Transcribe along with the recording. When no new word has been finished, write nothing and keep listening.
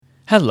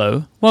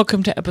Hello,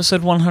 welcome to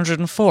episode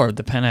 104 of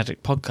the Pen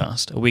Addict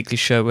Podcast, a weekly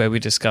show where we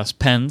discuss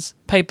pens,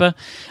 paper,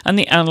 and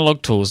the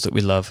analog tools that we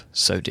love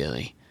so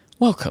dearly.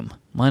 Welcome,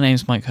 my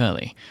name's Mike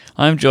Hurley.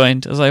 I'm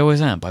joined, as I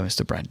always am, by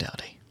Mr. Brad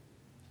Dowdy.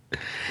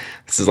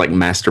 This is like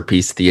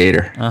masterpiece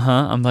theater.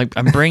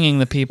 I'm bringing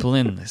the people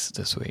in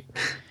this week.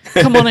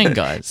 Come on in,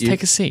 guys.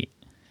 Take a seat.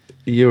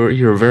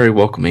 You're very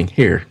welcoming.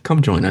 Here,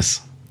 come join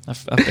us.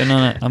 I've been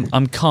on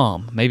I'm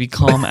calm, maybe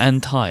calm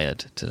and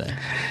tired today.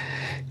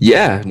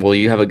 Yeah, well,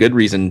 you have a good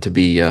reason to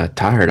be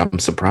tired. I'm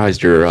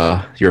surprised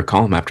you're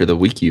calm after the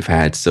week you've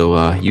had.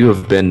 So you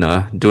have been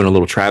doing a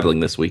little traveling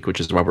this week, which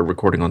is why we're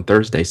recording on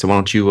Thursday. So why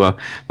don't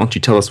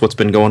you tell us what's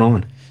been going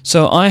on?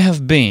 So I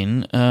have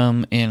been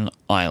in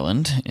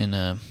Ireland in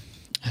a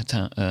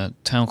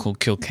town called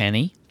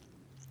Kilkenny,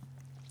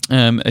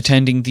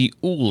 attending the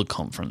OOL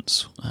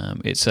conference.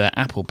 It's an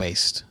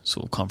Apple-based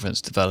sort of conference,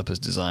 developers,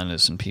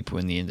 designers, and people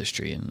in the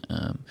industry.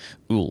 And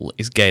OOL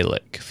is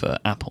Gaelic for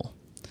Apple.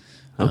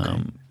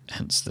 Okay.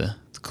 Hence the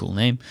cool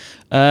name.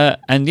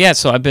 And yeah,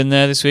 so I've been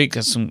there this week.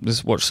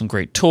 Watched some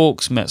great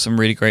talks, met some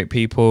really great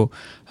people,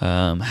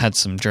 had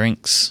some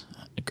drinks,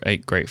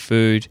 ate great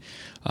food.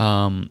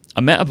 I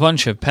met a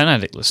bunch of Pen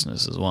Addict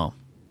listeners as well.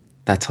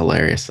 That's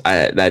hilarious.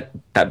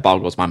 That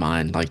boggles my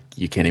mind. Like,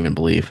 you can't even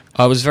believe.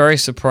 I was very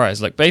surprised.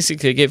 Like,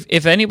 basically,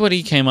 if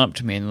anybody came up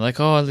to me and they're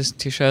like, "Oh, I listen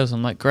to your shows,"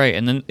 I'm like, "Great."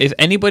 And then if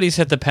anybody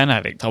said the Pen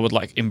Addict, I would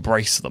like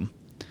embrace them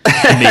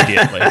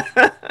immediately.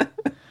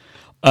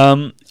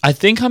 I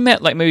think I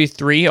met like maybe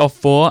 3 or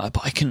 4,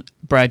 but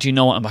Brad, you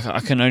know what? I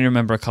can only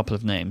remember a couple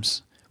of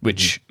names,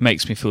 which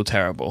makes me feel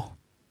terrible.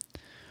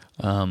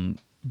 But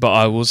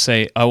I want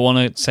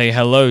to say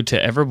hello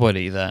to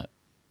everybody that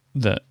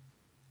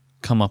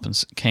came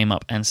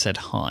up and said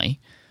hi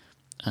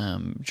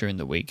during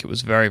the week. It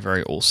was very,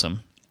 very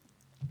awesome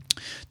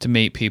to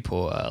meet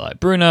people like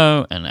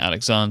Bruno and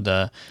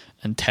Alexander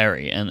and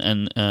Terry,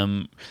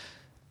 and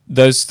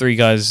those 3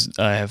 guys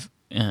I have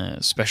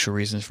special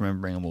reasons for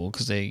remembering them all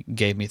because they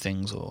gave me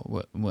things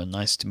or were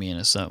nice to me in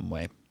a certain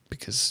way.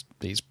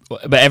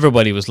 But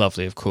everybody was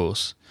lovely, of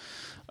course.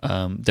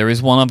 There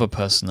is one other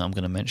person that I'm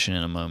going to mention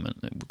in a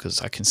moment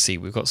because I can see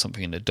we've got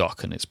something in the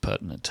doc and it's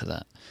pertinent to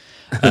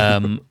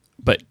that.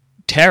 But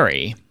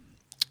Terry,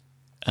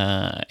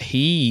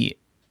 he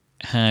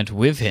had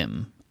with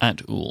him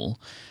at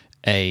OOL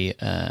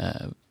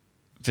a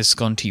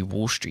Visconti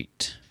Wall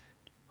Street.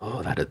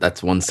 Oh,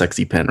 that's one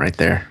sexy pen right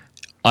there.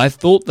 I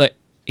thought that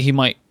he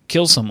might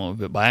kill someone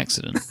with it by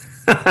accident.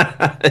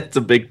 It's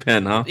a big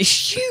pen, huh?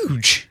 It's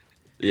huge.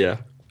 Yeah.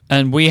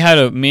 And me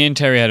and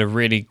Terry had a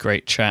really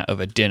great chat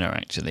over dinner,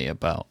 actually,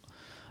 about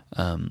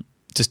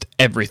just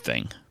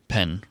everything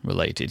pen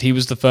related. He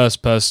was the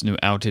first person who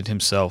outed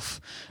himself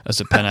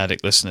as a Pen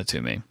Addict listener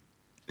to me.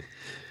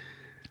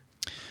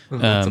 Oh,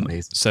 that's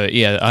amazing. So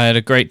yeah, I had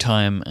a great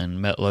time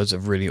and met loads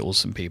of really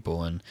awesome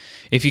people. And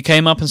if you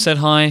came up and said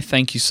hi,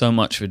 thank you so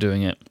much for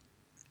doing it.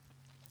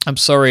 I'm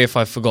sorry if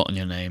I've forgotten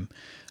your name.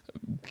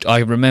 I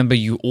remember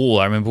you all.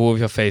 I remember all of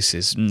your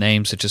faces.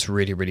 Names are just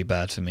really, really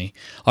bad for me.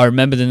 I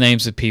remember the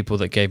names of people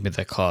that gave me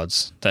their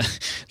cards.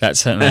 That's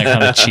something I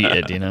kind of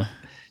cheated, you know.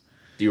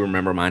 Do you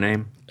remember my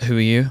name? Who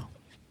are you?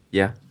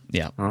 Yeah.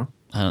 Yeah. Huh?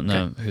 I don't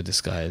know who this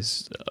guy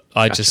is.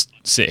 I just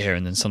sit here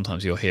and then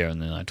sometimes you're here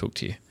and then I talk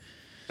to you.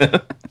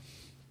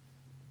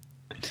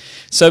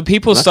 So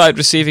people started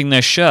receiving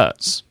their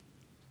shirts.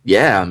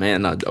 Yeah,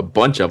 man, a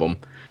bunch of them.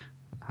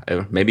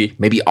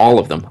 Maybe all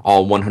of them,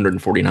 all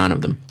 149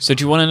 of them. So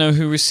do you want to know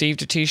who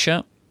received a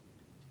t-shirt?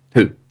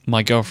 Who?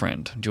 My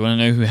girlfriend. Do you want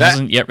to know who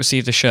hasn't yet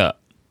received a shirt?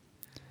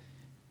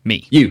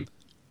 Me. You.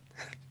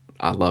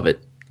 I love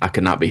it. I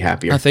could not be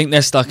happier. I think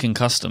they're stuck in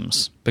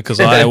customs because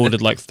I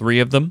ordered like 3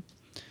 of them.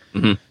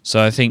 Mm-hmm.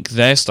 So I think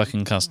they're stuck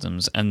in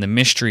customs, and the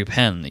mystery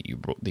pen that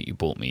you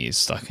bought me is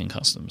stuck in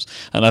customs.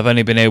 And I've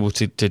only been able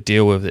to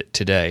deal with it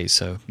today,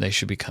 so they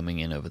should be coming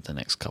in over the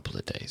next couple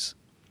of days.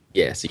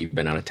 Yeah, so you've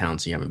been out of town,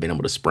 so you haven't been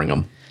able to spring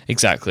them.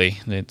 Exactly.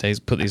 They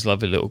put these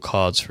lovely little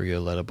cards for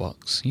your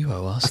letterbox. You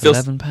owe us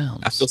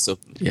 £11.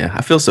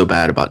 I feel so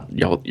bad about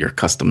your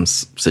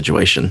customs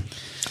situation.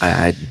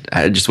 I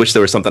just wish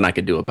there was something I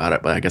could do about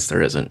it, but I guess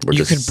there isn't.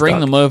 You could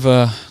bring them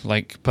over,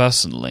 like,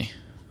 personally.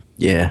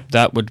 Yeah.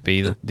 That would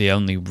be the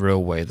only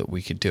real way that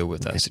we could deal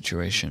with that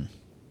situation.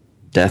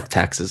 Death,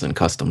 taxes, and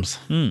customs.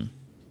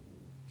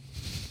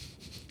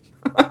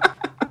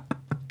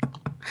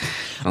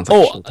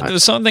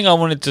 There's something I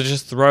wanted to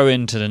just throw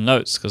into the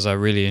notes because I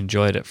really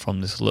enjoyed it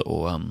from this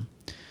little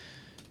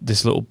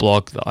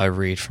blog that I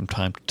read from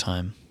time to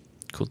time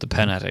called The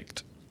Pen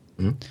Addict,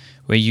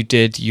 where you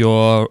did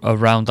a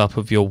roundup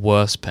of your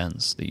worst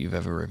pens that you've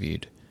ever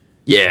reviewed.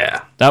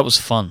 Yeah. That was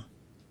fun.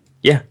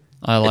 Yeah.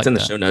 I like that. It's in the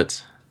show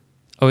notes.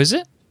 Oh, is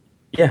it?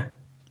 Yeah.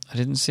 I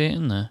didn't see it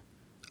in there.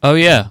 Oh,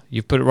 yeah.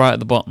 You put it right at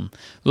the bottom.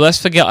 Well,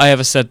 let's forget I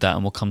ever said that,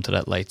 and we'll come to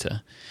that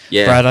later.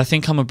 Yeah. Brad, I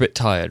think I'm a bit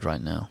tired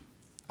right now.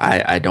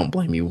 I don't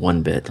blame you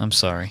one bit. I'm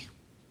sorry.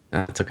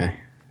 That's okay.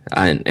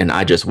 And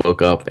I just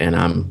woke up, and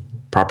I'm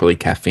properly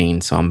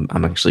caffeine, so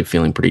I'm actually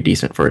feeling pretty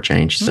decent for a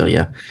change. So,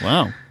 yeah.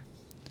 Wow.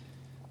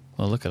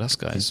 Well, look at us,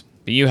 guys.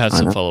 But you had I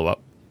some know. follow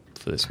up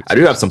for this week. I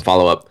do have some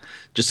follow up.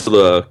 Just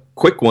a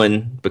quick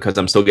one because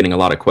I'm still getting a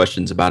lot of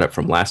questions about it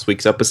from last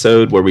week's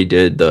episode where we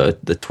did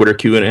the Twitter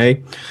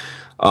Q&A.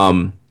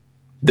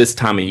 This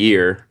time of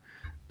year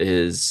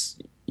is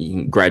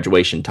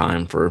graduation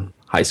time for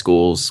high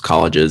schools,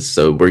 colleges.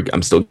 So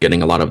I'm still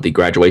getting a lot of the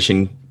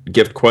graduation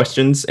gift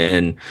questions.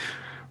 And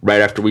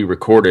right after we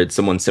recorded,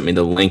 someone sent me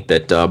the link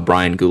that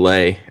Brian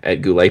Goulet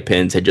at Goulet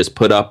Pens had just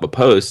put up a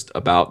post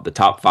about the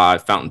top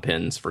 5 fountain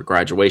pens for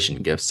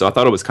graduation gifts. So I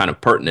thought it was kind of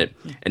pertinent,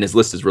 and his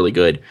list is really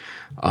good.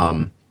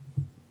 On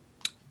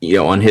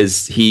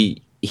his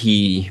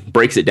he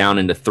breaks it down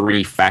into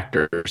 3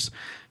 factors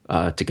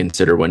to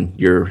consider when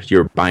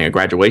you're buying a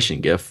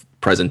graduation gift.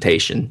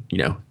 Presentation,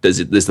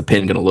 is the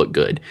pen going to look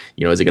good?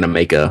 Is it going to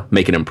make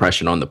an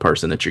impression on the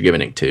person that you're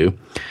giving it to?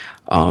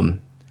 Kind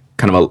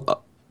of a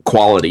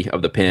quality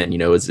of the pen,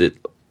 is it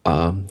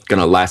going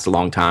to last a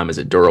long time? Is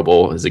it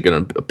durable? Is it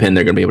a pen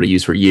they're going to be able to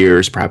use for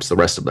years, perhaps the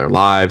rest of their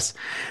lives?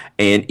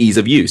 And ease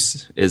of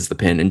use. Is the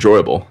pen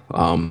enjoyable?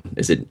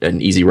 Is it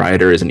an easy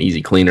writer? Is it an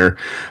easy cleaner?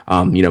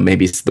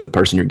 Maybe it's the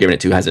person you're giving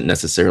it to hasn't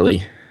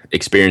necessarily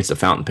experienced a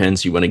fountain pen,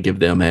 so you want to give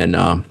them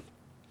an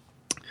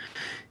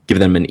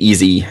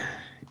easy,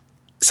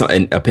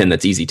 a pen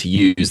that's easy to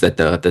use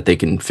that they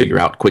can figure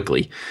out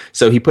quickly.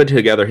 So he put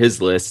together his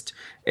list,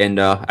 and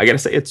I gotta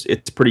say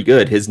it's pretty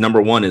good. His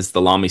number 1 is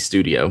the Lamy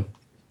Studio,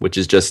 which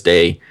is just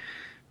a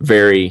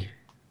very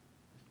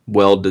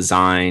well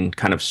designed,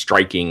 kind of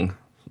striking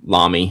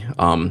Lamy.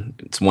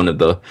 It's one of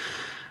the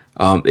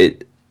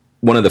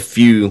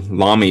few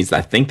Lamys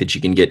I think that you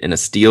can get in a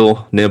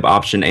steel nib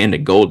option and a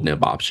gold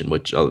nib option,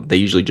 which they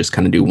usually just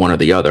kind of do one or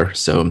the other.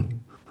 So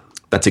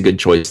that's a good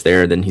choice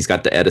there. Then he's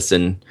got the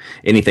Edison,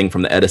 anything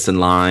from the Edison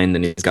line.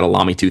 Then he's got a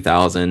Lamy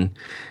 2000,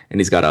 and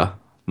he's got a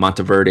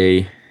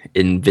Monteverde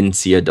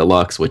Invincia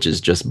Deluxe, which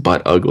is just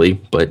butt ugly.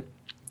 But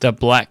the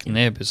black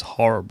nib is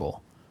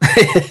horrible.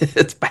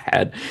 it's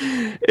bad.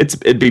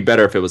 It'd be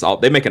better if it was all.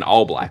 They make an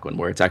all black one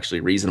where it's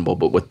actually reasonable,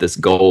 but with this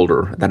gold,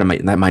 or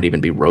that might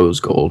even be rose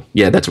gold.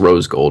 Yeah, that's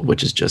rose gold,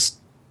 which is just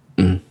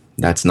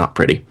that's not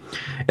pretty.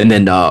 And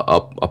then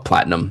a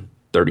platinum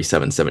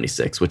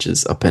 3776, which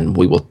is a pen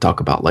we will talk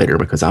about later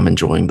because I'm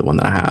enjoying the one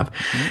that I have.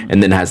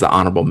 And then has the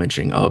honorable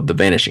mention of the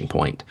Vanishing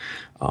Point.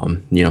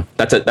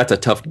 That's a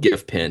tough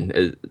gift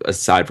pen.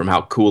 Aside from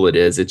how cool it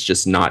is, it's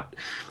just not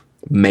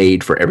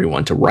made for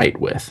everyone to write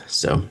with.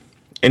 So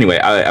anyway,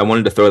 I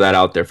wanted to throw that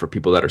out there for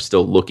people that are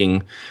still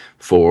looking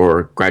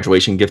for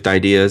graduation gift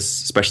ideas,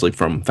 especially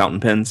from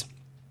fountain pens.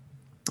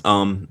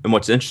 And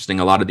what's interesting,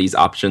 a lot of these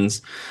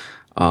options,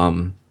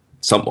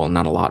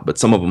 not a lot, but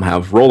some of them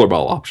have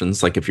rollerball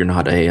options. Like if you're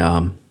not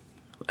a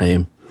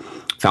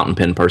fountain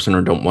pen person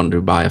or don't want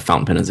to buy a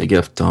fountain pen as a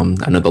gift, I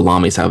know the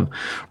Lamys have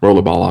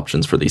rollerball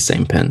options for these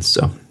same pens.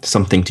 So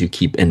something to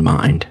keep in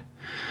mind.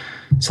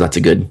 So that's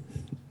a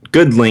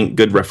good link,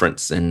 good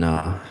reference, and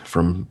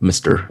from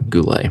Mr.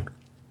 Goulet.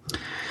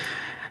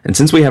 And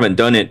since we haven't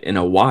done it in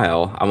a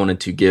while, I wanted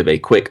to give a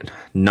quick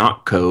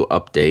Notco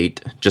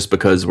update just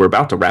because we're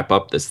about to wrap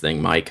up this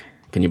thing, Mike.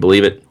 Can you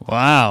believe it?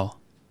 Wow.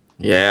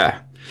 Yeah.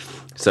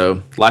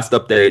 So last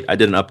update, I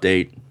did an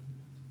update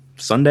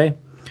Sunday.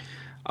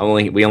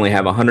 We only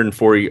have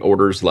 140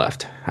 orders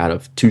left out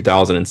of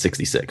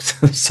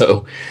 2,066.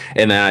 So,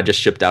 and then I just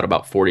shipped out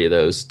about 40 of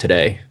those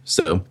today.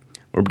 So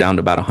we're down to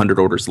about 100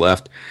 orders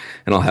left,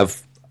 and I'll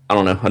have, I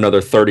don't know,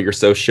 another 30 or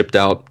so shipped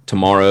out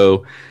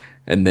tomorrow,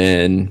 and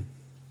then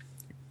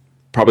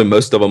probably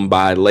most of them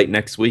by late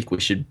next week.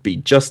 We should be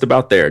just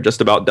about there, just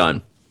about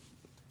done.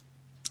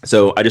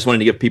 So I just wanted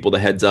to give people the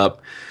heads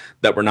up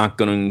that we're not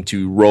going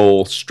to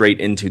roll straight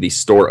into the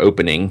store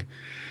opening.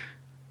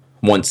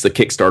 Once the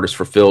Kickstarter's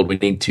fulfilled, we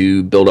need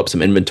to build up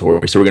some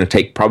inventory. So we're going to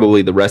take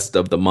probably the rest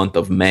of the month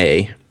of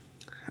May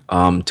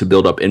to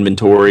build up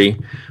inventory.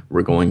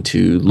 We're going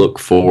to look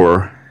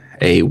for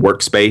a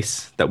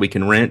workspace that we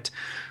can rent.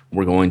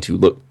 We're going to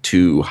look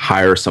to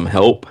hire some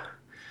help.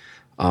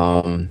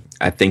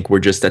 I think we're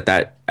just at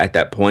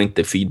that point.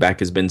 The feedback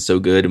has been so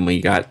good, and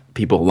we got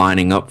people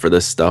lining up for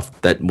this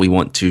stuff that we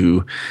want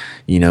to,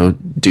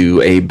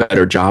 do a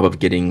better job of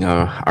getting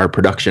our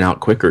production out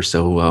quicker.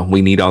 So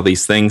we need all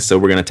these things. So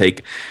we're going to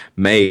take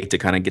May to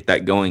kind of get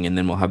that going, and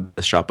then we'll have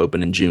the shop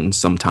open in June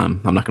sometime.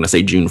 I'm not going to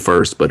say June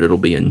 1st, but it'll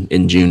be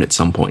in June at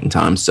some point in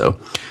time. So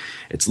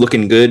it's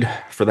looking good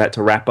for that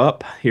to wrap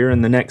up here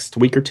in the next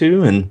week or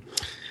two, and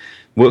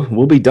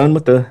we'll be done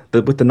with the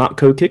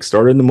Notco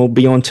Kickstarter, and then we'll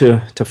be on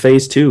to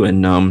phase 2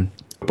 and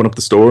open up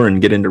the store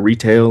and get into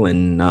retail,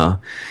 and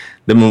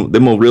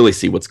then we'll really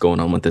see what's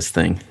going on with this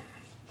thing.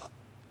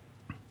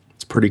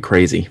 It's pretty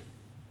crazy.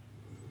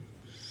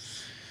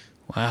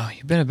 Wow,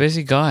 you've been a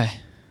busy guy.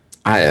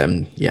 I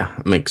am, yeah,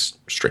 I'm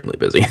extremely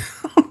busy.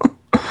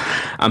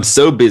 I'm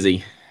so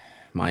busy,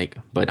 Mike,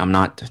 but I'm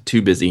not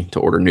too busy to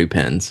order new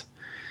pens.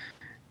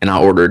 And I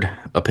ordered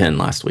a pen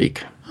last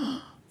week.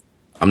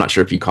 I'm not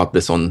sure if you caught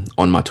this on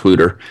my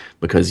Twitter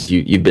because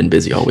you've been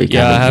busy all week.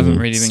 Yeah, I haven't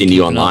really been seen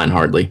you online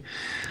hardly.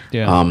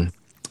 Yeah.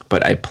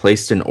 But I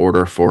placed an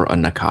order for a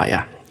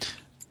Nakaya.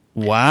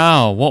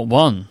 Wow, what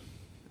one?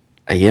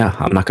 Yeah,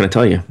 I'm not going to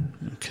tell you.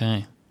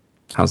 Okay.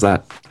 How's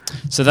that?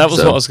 So that was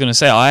what I was going to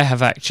say. I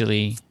have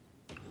actually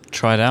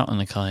tried out an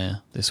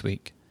Nakaya this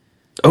week.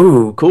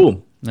 Oh,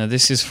 cool. Now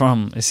this is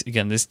from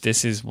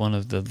this is one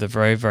of the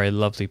very, very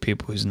lovely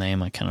people whose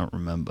name I cannot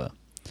remember.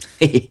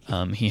 He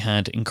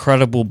had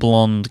incredible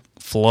blonde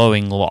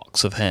flowing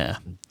locks of hair.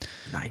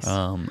 Nice.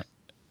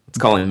 Let's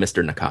call him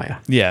Mr. Nakaya.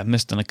 Yeah,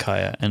 Mr.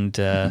 Nakaya. And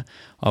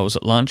I was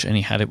at lunch and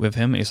he had it with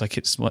him. And he's like,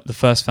 it's like the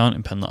first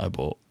fountain pen that I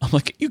bought. I'm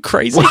like, are you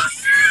crazy?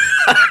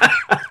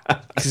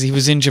 Because he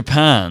was in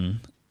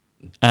Japan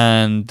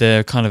and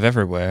they're kind of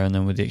everywhere. And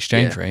then with the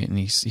exchange rate, and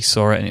he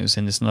saw it and it was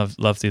in this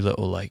lovely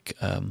little like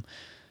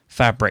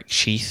fabric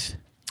sheath,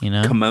 you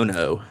know?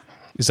 Kimono.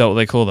 Is that what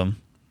they call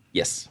them?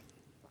 Yes.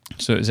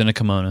 So it was in a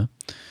kimono.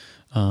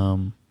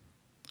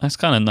 That's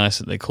kind of nice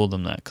that they called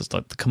them that because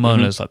like the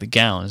kimono is like the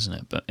gown, isn't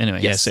it? But anyway,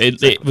 yes, so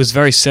it was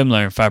very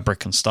similar in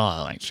fabric and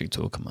style actually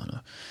to a kimono,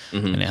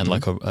 and it had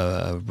like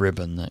a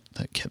ribbon that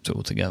kept it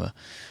all together.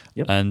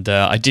 Yep. And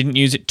I didn't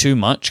use it too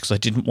much because I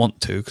didn't want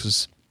to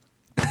because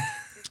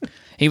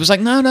he was like,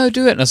 no,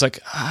 do it. And I was like,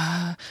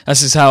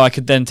 This is how I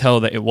could then tell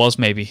that it was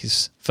maybe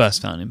his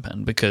first fountain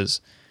pen because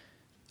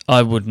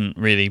I wouldn't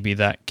really be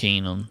that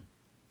keen on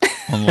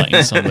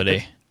liking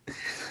somebody.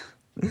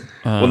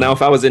 Well, now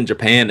if I was in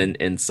Japan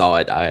and saw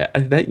it, I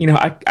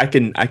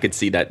could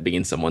see that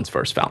being someone's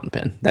first fountain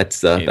pen.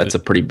 That's a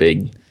pretty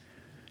big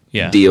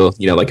deal.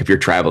 You know, like if you're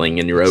traveling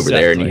and you're over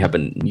there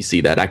and you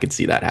see that, I could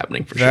see that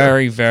happening for sure.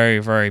 Very, very,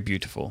 very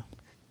beautiful.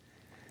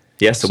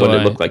 Yeah. So what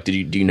did it look like? Do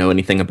you know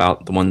anything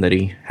about the one that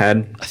he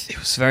had? It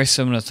was very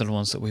similar to the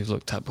ones that we've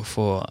looked at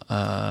before.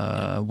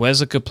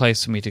 Where's a good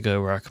place for me to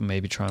go where I can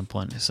maybe try and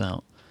point this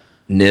out?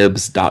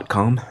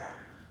 Nibs.com.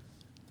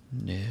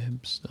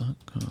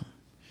 Nibs.com.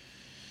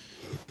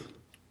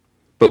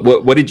 But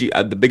what did you?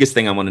 The biggest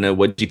thing I want to know: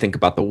 what did you think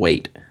about the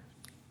weight?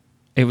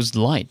 It was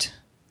light.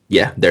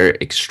 Yeah, they're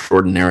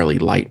extraordinarily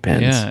light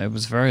pens. Yeah, it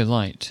was very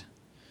light.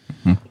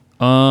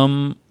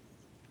 Mm-hmm.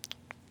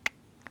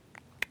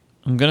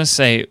 I'm gonna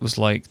say it was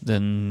like the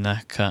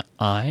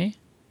Nakai.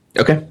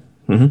 Okay.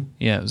 Mm-hmm.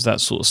 Yeah, it was that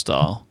sort of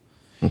style.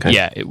 Okay.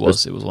 Yeah, it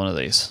was. It was one of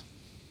these.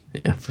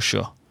 Yeah, for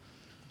sure.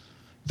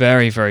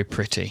 Very, very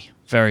pretty.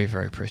 Very,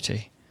 very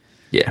pretty.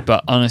 Yeah,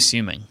 but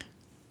unassuming.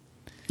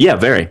 Yeah,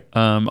 very.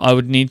 I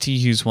would need to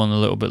use one a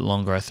little bit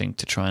longer, I think,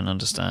 to try and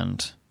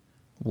understand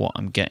what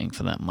I'm getting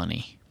for that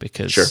money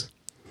because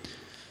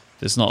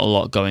there's not a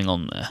lot going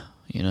on there,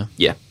 you know?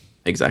 Yeah,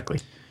 exactly.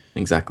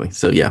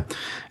 So yeah,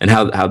 and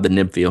how'd the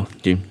nib feel?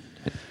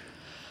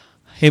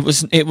 It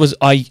was.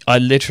 I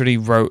literally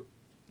wrote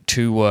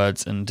 2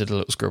 words and did a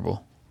little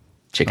scribble.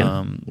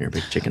 Chicken. You're a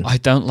big chicken. I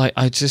don't like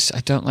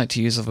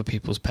to use other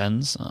people's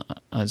pens.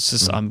 It's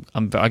just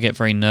I get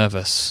very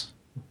nervous.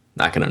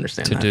 I can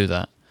understand to do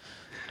that.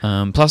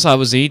 Plus, I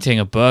was eating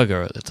a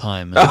burger at the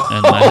time,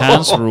 and my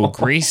hands were all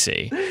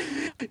greasy.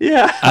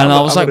 Yeah, and I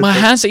was like, my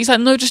hands. He's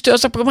like, no, just do it. I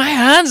was like, but my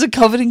hands are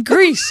covered in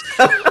grease.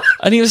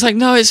 And he was like,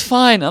 no, it's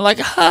fine. I'm like,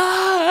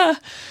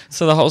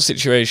 So the whole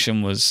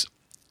situation was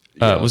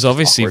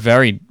obviously awkward.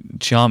 Very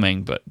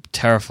charming, but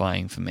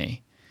terrifying for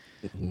me.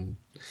 Mm-hmm.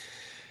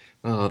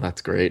 Oh,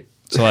 that's great.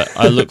 So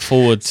I look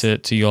forward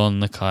to your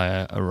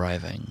Nakaya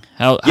arriving.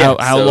 How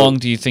long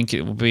do you think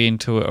it will be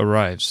until it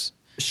arrives?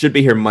 Should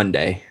be here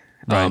Monday.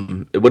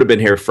 Right. It would have been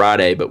here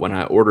Friday, but when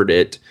I ordered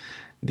it,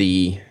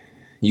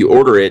 you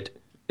order it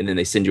and then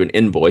they send you an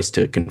invoice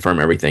to confirm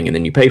everything, and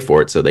then you pay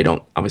for it. So they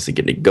don't obviously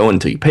get it going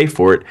until you pay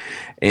for it.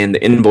 And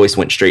the invoice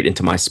went straight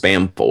into my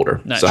spam folder.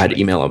 Naturally. So I had to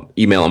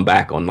email them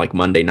back on like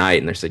Monday night,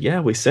 and they said,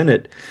 "Yeah, we sent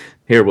it.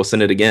 Here, we'll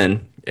send it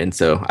again." And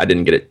so I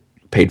didn't get it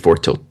paid for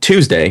till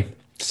Tuesday.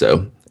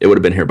 So it would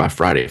have been here by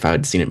Friday if I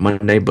had seen it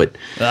Monday. But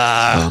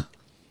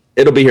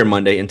it'll be here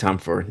Monday in time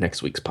for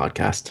next week's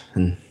podcast.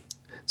 And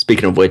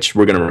speaking of which,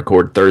 we're going to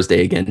record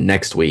Thursday again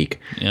next week.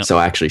 Yep. So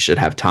I actually should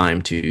have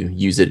time to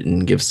use it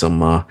and give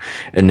some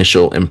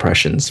initial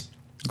impressions.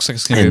 Looks like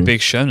it's going to be a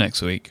big show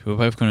next week. We're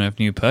both going to have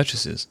new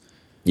purchases.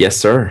 Yes,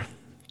 sir.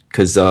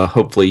 Because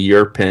hopefully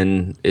your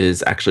pen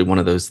is actually one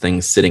of those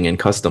things sitting in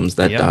customs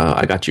that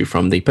I got you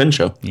from the pen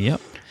show.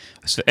 Yep.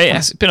 So,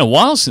 it's been a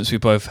while since we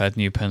both had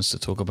new pens to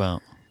talk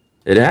about.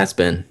 It has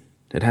been.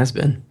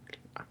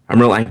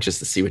 I'm real anxious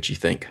to see what you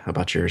think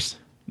about yours.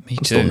 Me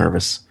too. Still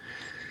nervous.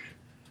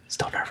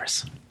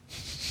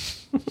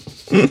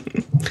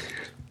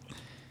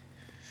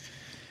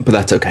 But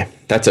that's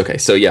okay.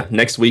 So yeah,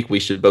 next week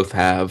we should both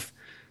have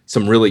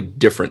some really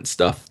different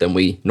stuff than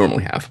we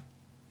normally have.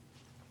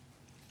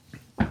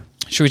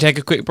 Should we take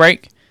a quick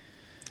break?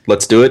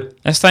 Let's do it.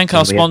 Let's thank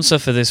our sponsor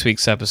for this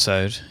week's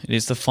episode. It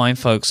is the fine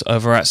folks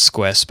over at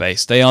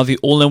Squarespace. They are the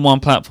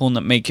all-in-one platform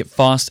that make it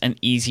fast and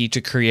easy to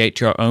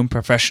create your own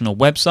professional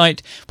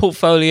website,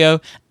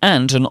 portfolio,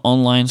 and an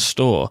online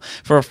store.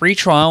 For a free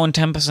trial and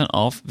 10%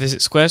 off, visit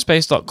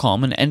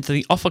squarespace.com and enter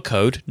the offer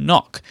code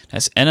KNOCK.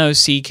 That's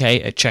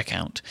N-O-C-K at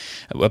checkout.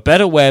 A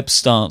better web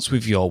starts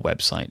with your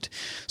website.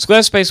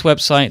 Squarespace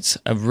websites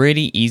are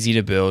really easy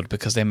to build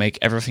because they make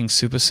everything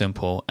super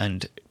simple,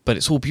 but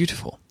it's all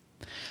beautiful.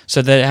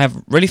 So they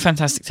have really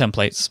fantastic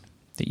templates.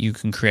 that you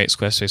can create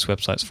Squarespace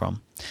websites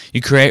from.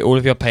 You create all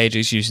of your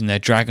pages using their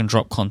drag and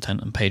drop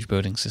content and page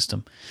building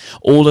system.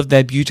 All of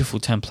their beautiful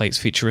templates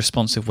feature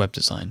responsive web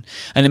design,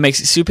 and it makes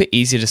it super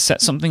easy to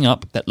set something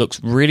up that looks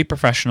really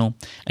professional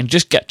and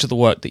just get to the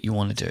work that you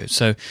want to do.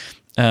 So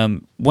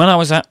when I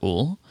was at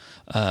All,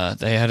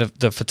 they had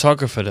the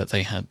photographer that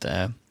they had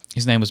there.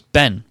 His name was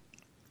Ben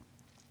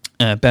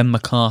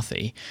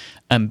McCarthy,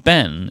 and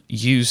Ben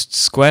used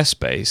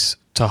Squarespace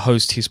to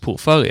host his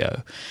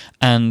portfolio.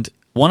 And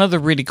one of the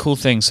really cool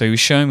things, so he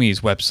was showing me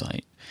his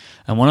website,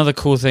 and one of the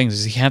cool things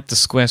is he had the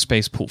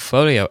Squarespace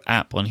portfolio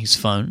app on his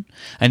phone,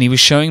 and he was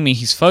showing me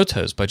his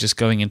photos by just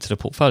going into the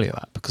portfolio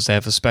app, because they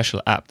have a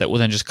special app that will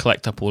then just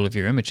collect up all of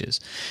your images.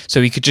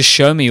 So he could just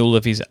show me all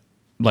of his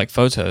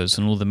photos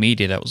and all the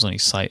media that was on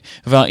his site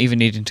without even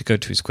needing to go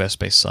to his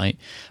Squarespace site.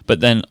 But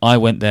then I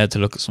went there to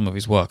look at some of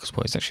his work as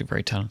well. He's actually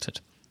very talented.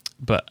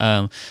 But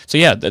so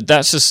yeah,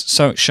 that's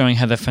just showing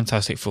how they're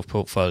fantastic for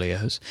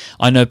portfolios.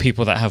 I know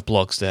people that have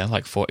blogs there,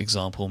 like for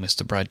example,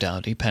 Mr. Brad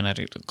Dowdy,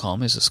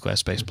 penaddict.com is a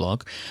Squarespace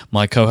blog.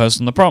 My co-host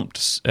on The Prompt,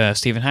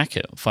 Stephen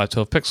Hackett,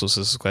 512 Pixels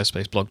is a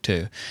Squarespace blog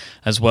too.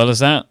 As well as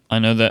that, I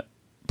know that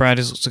Brad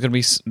is also going to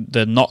be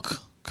the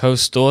Knock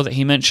Co-store that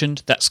he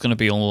mentioned. That's going to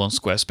be all on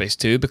Squarespace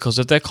too, because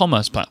of their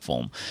commerce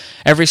platform.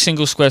 Every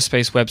single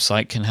Squarespace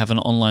website can have an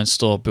online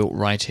store built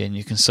right in.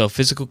 You can sell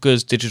physical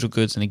goods, digital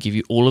goods, and they give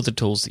you all of the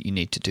tools that you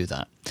need to do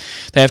that.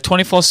 They have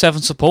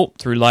 24/7 support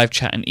through live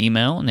chat and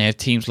email, and they have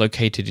teams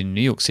located in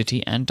New York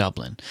City and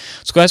Dublin.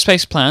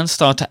 Squarespace plans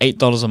start at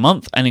 $8 a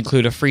month and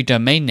include a free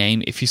domain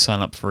name if you sign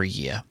up for a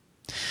year.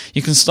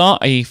 You can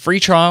start a free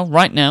trial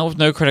right now with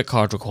no credit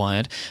card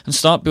required and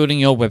start building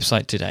your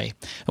website today.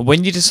 And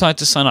when you decide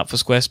to sign up for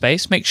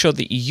Squarespace, make sure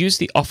that you use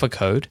the offer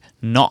code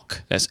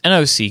KNOCK, that's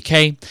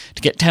N-O-C-K,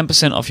 to get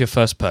 10% off your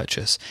first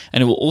purchase.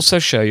 And it will also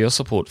show your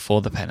support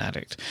for The Pen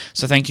Addict.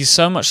 So thank you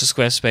so much to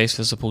Squarespace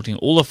for supporting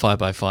all of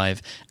 5x5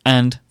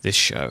 and this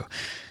show.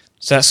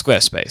 So that's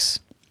Squarespace.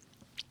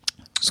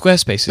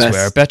 Squarespace is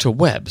where a better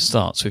web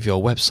starts with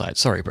your website.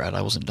 Sorry, Brad,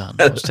 I wasn't done.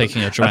 I was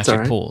taking a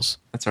dramatic pause.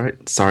 That's all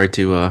right. Sorry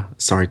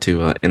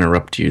to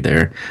interrupt you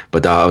there,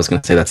 but I was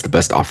going to say that's the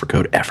best offer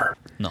code ever.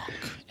 Knock,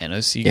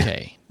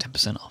 N-O-C-K,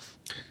 10% off.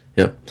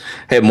 Yep.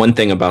 Hey, and one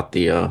thing about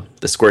the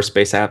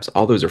Squarespace apps,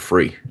 all those are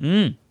free.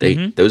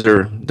 Those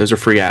are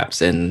free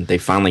apps, and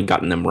they've finally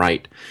gotten them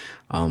right.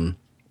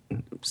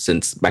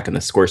 Since back in the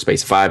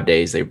Squarespace 5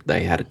 days,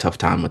 they had a tough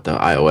time with the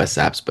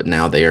iOS apps, but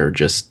now they're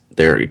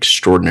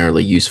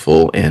extraordinarily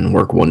useful and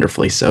work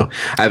wonderfully. So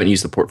I haven't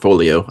used the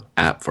portfolio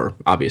app for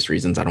obvious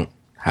reasons. I don't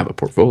have a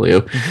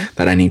portfolio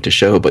that I need to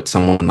show, but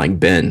someone like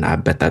Ben, I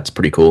bet that's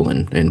pretty cool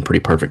and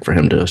pretty perfect for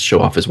him to show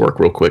off his work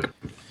real quick.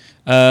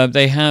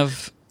 They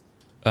have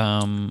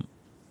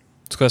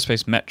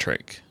Squarespace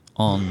Metric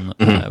on,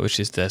 which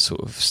is their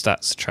sort of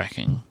stats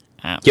tracking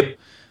app. Yep.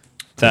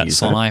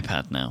 That's on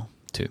iPad now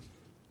too.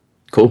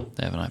 Cool.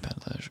 They have an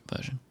iPad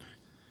version.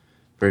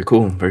 Very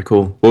cool, very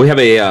cool. Well, we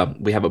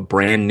have a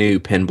brand new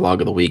pen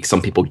blog of the week.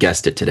 Some people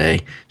guessed it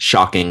today.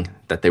 Shocking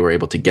that they were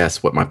able to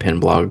guess what my pen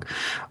blog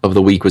of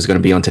the week was going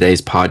to be on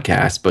today's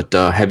podcast. But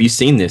have you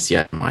seen this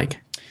yet, Mike?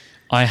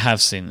 I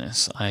have seen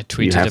this. I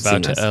tweeted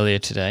about it earlier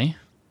today.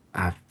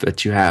 I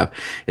bet you have.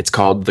 It's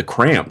called The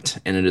Cramped,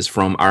 and it is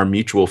from our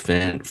mutual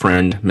friend,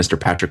 Mr.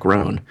 Patrick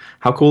Roan.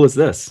 How cool is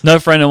this? No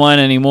friend of mine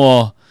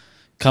anymore.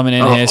 Coming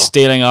in here,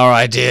 stealing our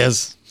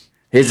ideas.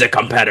 He's a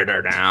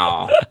competitor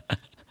now.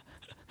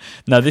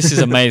 No, this is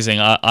amazing.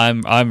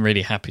 I'm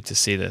really happy to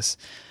see this.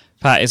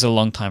 Pat is a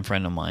longtime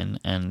friend of mine,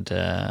 and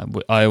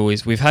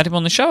we've had him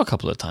on the show a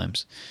couple of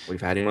times. We've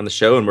had him on the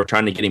show, and we're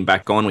trying to get him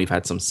back on. We've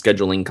had some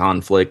scheduling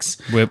conflicts.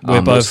 We're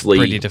both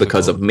pretty difficult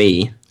because of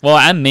me. Well,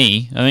 and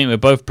me. I think we're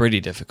both pretty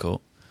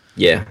difficult.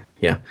 Yeah.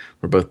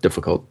 We're both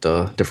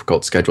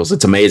difficult schedules.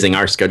 It's amazing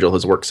our schedule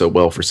has worked so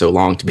well for so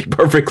long, to be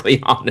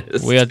perfectly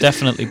honest. We are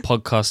definitely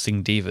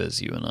podcasting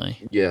divas, you and I.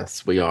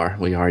 Yes, we are.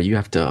 You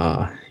have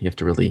to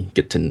really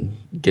get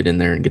in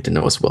there and get to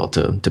know us well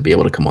to be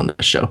able to come on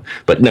the show.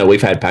 But no,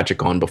 we've had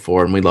Patrick on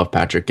before, and we love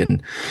Patrick,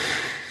 and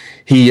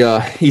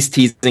he's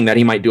teasing that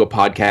he might do a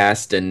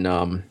podcast,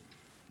 and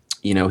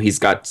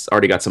he's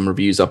already got some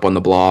reviews up on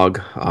the blog.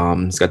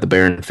 He's got the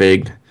Baron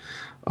Fig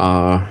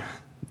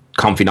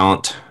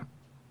Confidant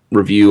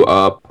review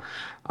up.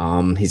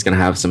 He's going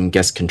to have some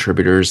guest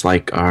contributors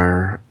like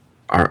our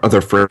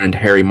other friend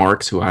Harry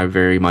Marks, who I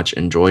very much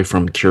enjoy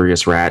from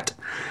Curious Rat.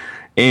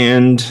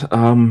 And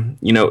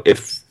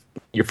if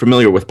you're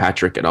familiar with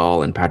Patrick at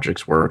all and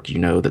Patrick's work, you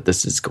know that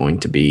this is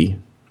going to be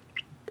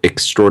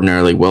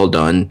extraordinarily well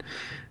done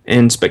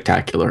and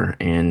spectacular.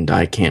 And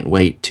I can't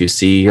wait to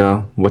see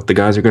what the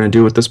guys are going to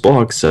do with this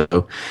blog.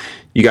 So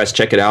you guys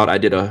check it out. I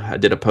did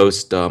a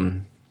post.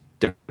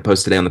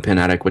 Post today on the Pen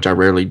Addict, which I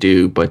rarely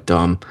do, but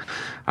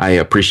I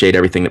appreciate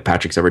everything that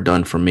Patrick's ever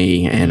done for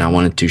me, and I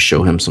wanted to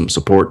show him some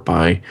support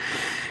by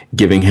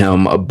giving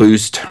him a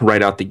boost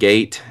right out the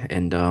gate.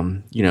 And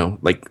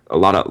like a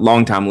lot of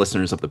longtime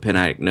listeners of the Pen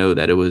Addict know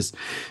that it was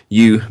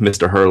you,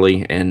 Mr.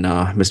 Hurley, and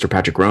Mr.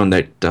 Patrick Roan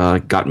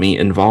that got me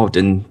involved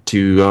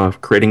into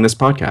creating this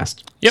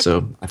podcast. Yep.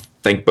 So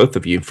thank both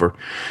of you for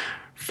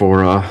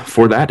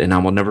that, and I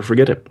will never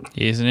forget it.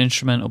 He is an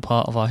instrumental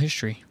part of our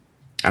history.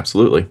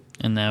 Absolutely.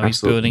 And now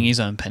he's building his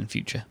own pen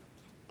future.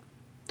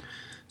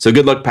 So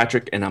good luck,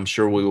 Patrick, and I'm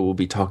sure we will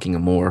be talking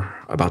more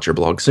about your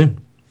blog soon.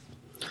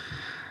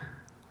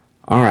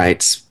 All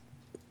right.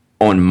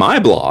 On my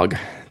blog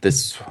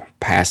this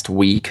past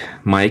week,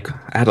 Mike,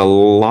 I had a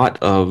lot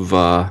of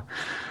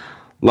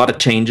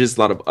changes, a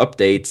lot of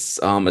updates,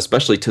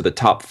 especially to the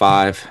top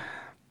 5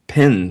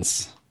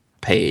 pins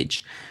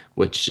page,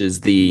 which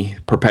is the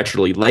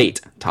perpetually late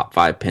top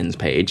 5 pins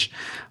page.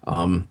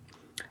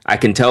 I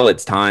can tell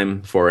it's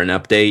time for an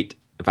update.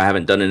 If I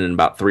haven't done it in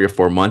about 3 or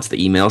 4 months, the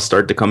emails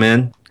start to come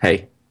in.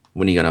 Hey,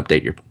 when are you going to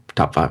update your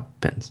top 5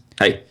 pins?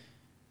 Hey,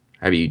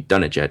 have you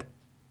done it yet?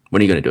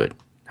 When are you going to do it?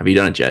 Have you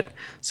done it yet?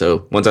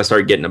 So once I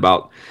start getting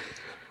about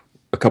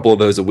a couple of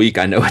those a week,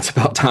 I know it's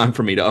about time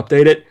for me to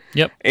update it.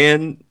 Yep.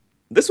 And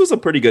this was a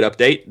pretty good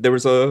update. There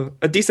was a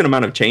decent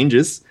amount of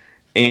changes,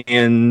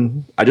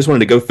 and I just wanted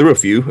to go through a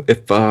few,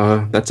 if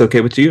that's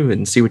okay with you,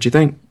 and see what you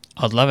think.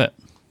 I'd love it.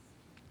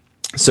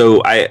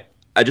 So I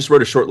just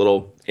wrote a short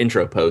little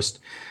intro post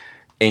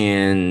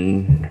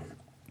and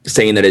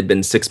saying that it had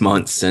been 6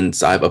 months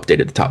since I've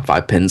updated the top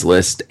 5 pins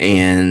list,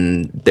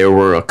 and there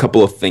were a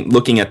couple of things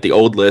looking at the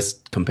old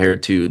list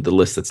compared to the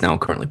list that's now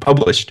currently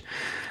published.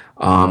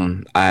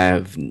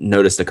 I've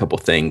noticed a couple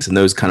things, and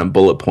those kind of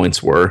bullet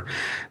points were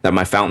that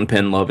my fountain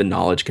pen love and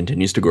knowledge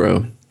continues to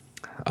grow.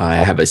 I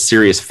have a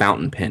serious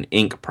fountain pen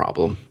ink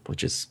problem,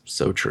 which is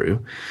so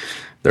true.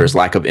 There's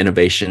lack of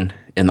innovation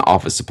in the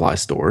office supply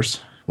stores,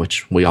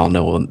 which we all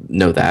know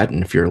that.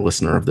 And if you're a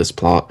listener of this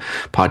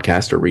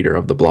podcast or reader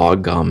of the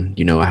blog,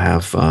 you know I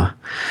have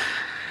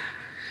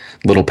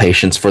little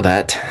patience for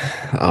that.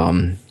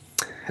 And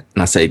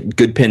I say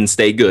good pens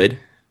stay good,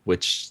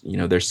 which, you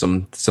know, there's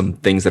some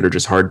things that are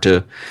just hard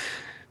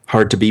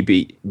to be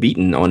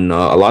beaten on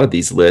a lot of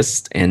these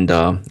lists, and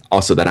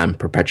also that I'm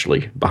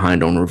perpetually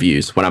behind on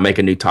reviews. When I make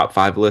a new top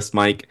 5 list,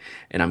 Mike,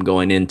 and I'm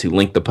going in to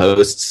link the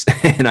posts,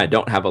 and I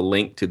don't have a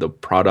link to the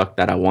product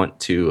that I want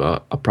to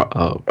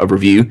a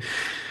review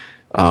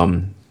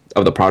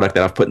of the product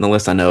that I've put in the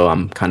list, I know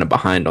I'm kind of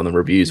behind on the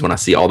reviews when I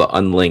see all the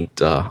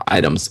unlinked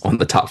items on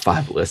the top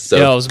 5 list. So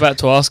yeah, I was about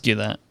to ask you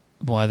that.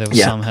 Why there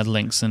was some had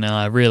links, and now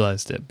I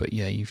realized it. But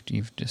yeah, you've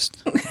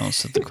just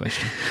answered the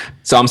question.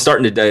 So I'm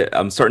starting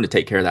to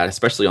take care of that,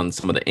 especially on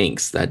some of the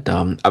inks that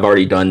I've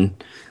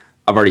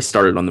already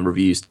started on the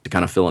reviews to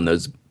kind of fill in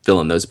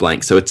those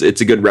blanks. So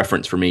it's a good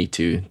reference for me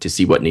to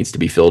see what needs to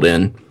be filled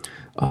in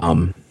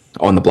on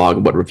the blog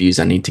and what reviews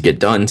I need to get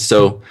done.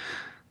 So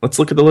let's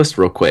look at the list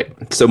real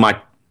quick. So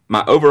my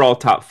overall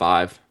top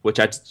 5, which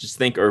I just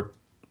think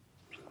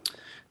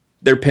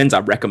they're pens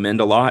I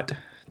recommend a lot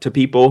to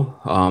people,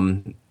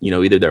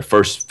 either their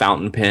first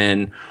fountain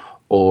pen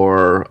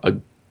or a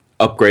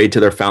upgrade to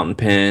their fountain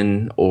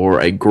pen or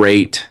a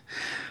great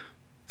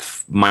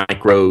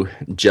micro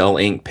gel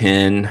ink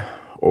pen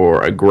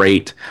or a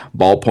great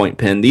ballpoint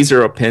pen. These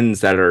are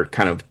pens that are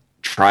kind of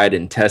tried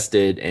and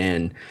tested,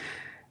 and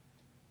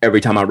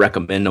every time I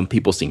recommend them,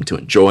 people seem to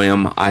enjoy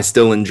them. I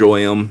still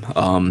enjoy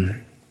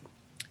them.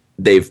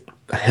 They've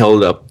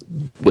held up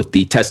with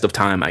the test of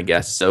time, I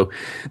guess. So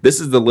this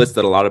is the list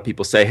that a lot of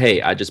people say,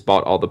 hey, I just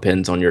bought all the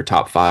pens on your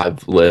top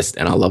 5 list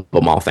and I love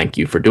them all. Thank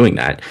you for doing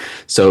that.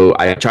 So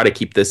I try to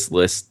keep this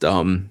list,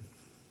 kind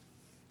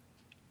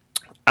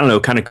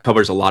of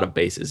covers a lot of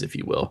bases, if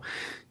you will.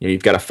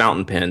 You've got a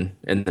fountain pen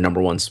in the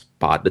number 1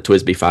 spot, the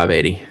TWSBI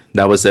 580.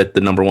 That was at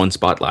the number 1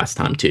 spot last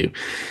time too.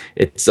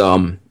 It's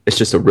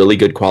just a really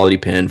good quality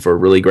pen for a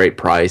really great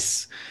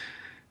price.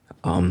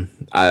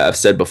 I've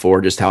said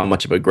before just how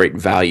much of a great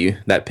value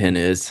that pen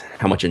is,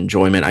 how much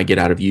enjoyment I get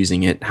out of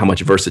using it, how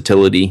much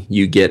versatility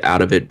you get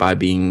out of it by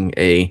being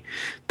a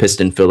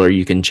piston filler.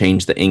 You can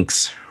change the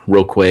inks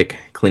real quick,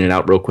 clean it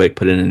out real quick,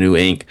 put in a new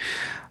ink.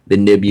 The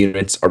nib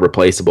units are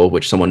replaceable,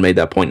 which someone made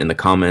that point in the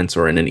comments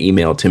or in an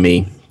email to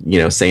me,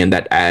 saying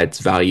that adds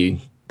value,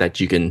 that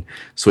you can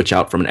switch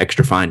out from an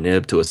extra fine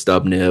nib to a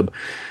stub nib,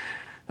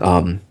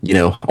 on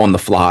the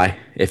fly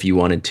if you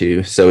wanted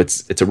to. So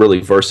it's a really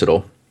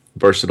versatile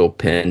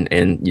pen,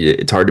 and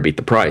it's hard to beat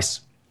the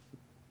price.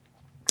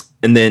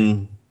 And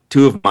then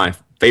 2 of my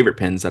favorite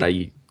pens that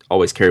I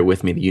always carry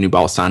with me, the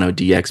Uniball Sino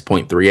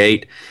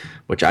DX.38,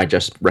 which I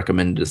just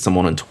recommended to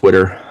someone on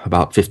Twitter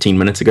about 15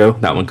 minutes ago.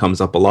 That one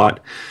comes up a lot.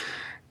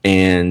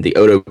 And the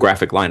Odo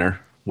Graphic Liner,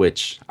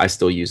 which I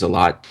still use a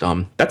lot.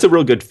 That's a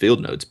real good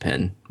Field Notes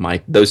pen,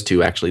 Mike. Those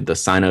 2, actually, the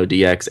Sino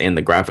DX and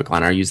the Graphic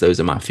Liner, I use those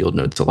in my Field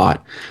Notes a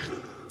lot.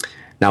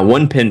 Now,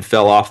 one pen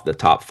fell off the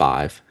top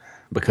 5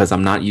 because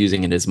I'm not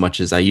using it as much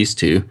as I used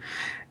to.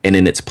 And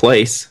in its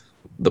place,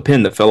 the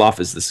pen that fell off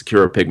is the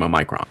Sakura Pigma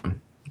Micron,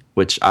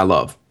 which I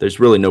love. There's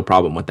really no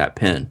problem with that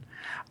pen.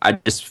 I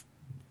just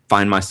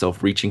find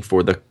myself reaching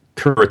for the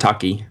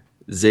Kuretake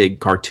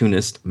Zig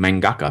Cartoonist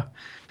Mangaka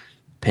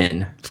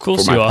pen for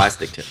my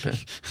plastic tip pen.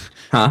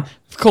 Huh?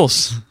 Of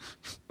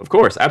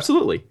course,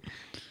 absolutely.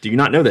 Do you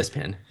not know this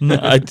pen? No,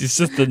 it's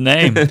just the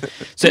name.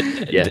 So,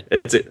 Yeah,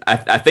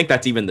 I think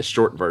that's even the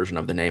short version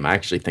of the name. I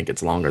actually think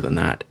it's longer than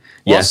that.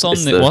 What's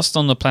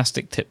on the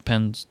plastic tip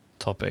pens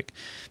topic?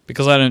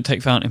 Because I don't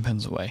take fountain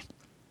pens away.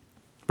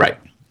 Right.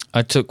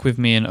 I took with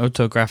me an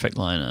autographic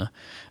liner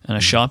and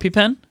a Sharpie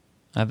pen.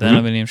 I have the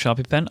aluminium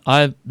Sharpie pen.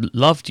 I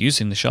loved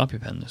using the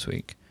Sharpie pen this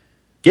week.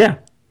 Yeah.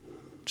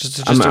 Just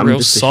a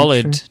real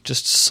solid,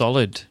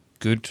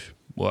 good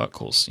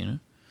workhorse, you know?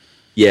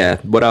 Yeah,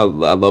 what I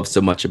love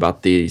so much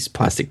about these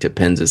plastic tip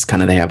pens is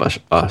kind of they have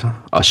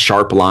a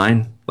sharp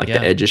line, like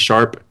the edge is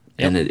sharp,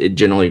 and it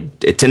generally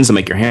tends to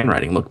make your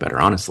handwriting look better,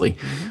 honestly.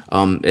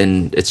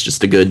 And it's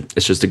just a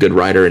good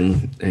writer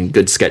and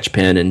good sketch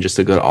pen and just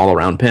a good all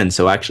around pen.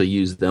 So I actually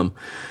use them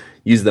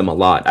a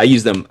lot.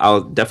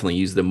 I'll definitely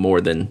use them more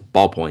than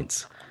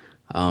ballpoints.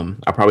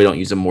 I probably don't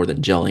use them more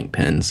than gel ink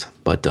pens,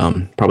 but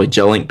probably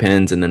gel ink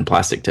pens and then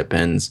plastic tip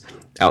pens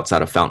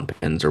outside of fountain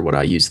pens are what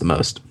I use the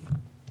most.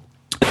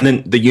 And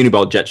then the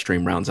Uniball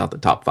Jetstream rounds out the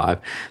top 5.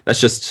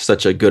 That's just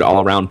such a good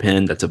all-around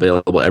pen that's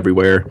available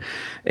everywhere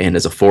and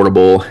is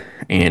affordable,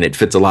 and it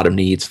fits a lot of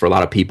needs for a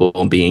lot of people,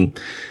 being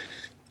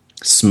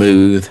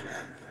smooth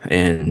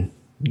and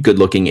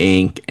good-looking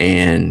ink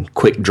and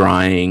quick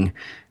drying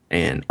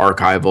and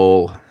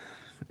archival,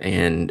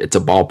 and it's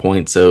a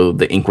ballpoint, so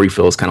the ink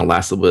refills kind of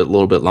last a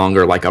little bit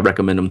longer. Like, I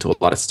recommend them to a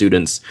lot of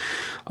students.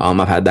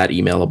 I've had that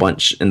email a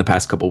bunch in the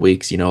past couple of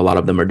weeks. You know, a lot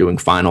of them are doing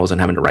finals and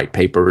having to write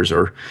papers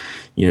or,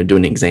 you know,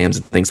 doing exams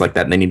and things like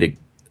that. And they need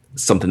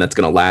something that's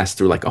going to last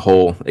through like a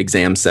whole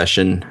exam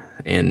session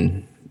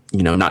and,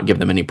 you know, not give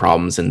them any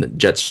problems. And the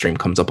Jetstream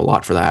comes up a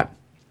lot for that.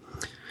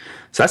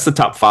 So that's the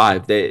top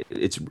 5.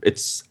 It's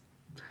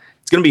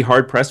going to be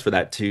hard pressed for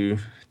that to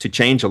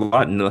change a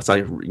lot unless I,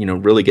 you know,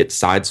 really get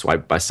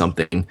sideswiped by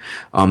something.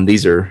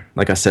 These are,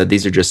 like I said,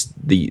 these are just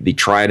the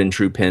tried and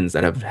true pens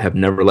that have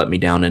never let me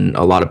down, and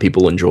a lot of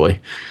people enjoy.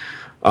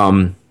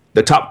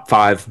 The top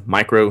 5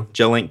 micro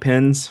gel ink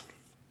pens,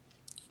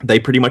 they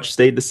pretty much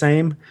stayed the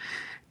same,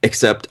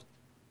 except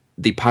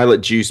the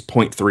Pilot Juice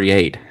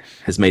 .38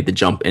 has made the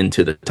jump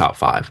into the top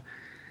 5.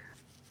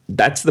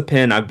 That's the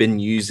pen I've been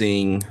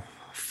using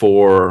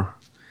for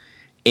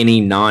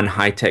any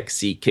non-High-Tech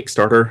C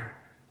Kickstarter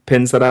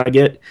pens that I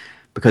get,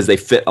 because they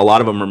fit. A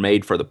lot of them are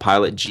made for the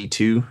Pilot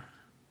G2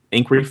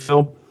 ink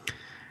refill,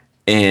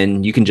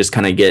 and you can just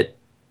kind of get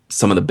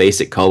some of the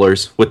basic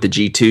colors with the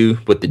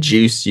G2. With the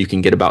Juice, you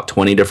can get about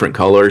 20 different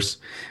colors,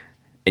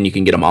 and you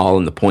can get them all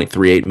in the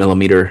 .38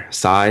 millimeter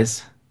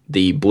size.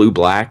 The blue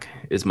black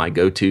is my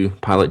go-to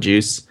Pilot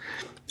Juice.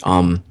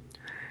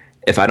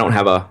 If I don't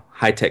have a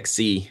High-Tech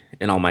C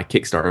in all my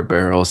Kickstarter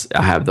barrels,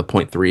 I have the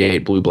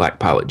 .38 blue black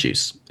Pilot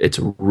Juice. It's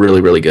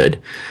really, really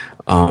good.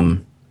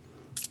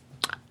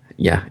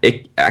 Yeah,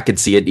 I could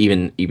see it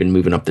even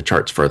moving up the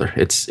charts further.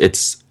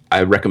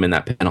 I recommend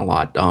that pen a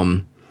lot.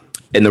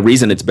 And the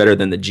reason it's better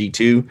than the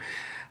G2,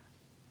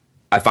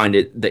 I find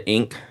the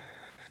ink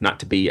not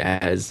to be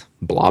as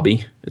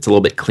blobby. It's a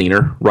little bit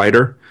cleaner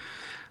writer,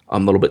 a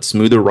little bit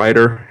smoother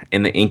writer,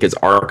 and the ink is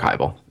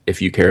archival.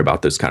 If you care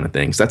about those kind of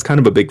things, that's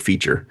kind of a big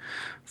feature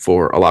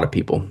for a lot of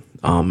people.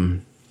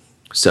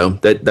 So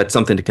that's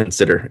something to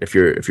consider if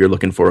you're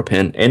looking for a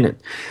pen. And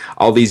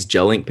all these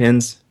gel ink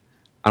pens,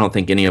 I don't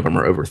think any of them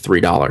are over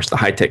 $3. The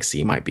High-Tech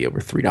C might be over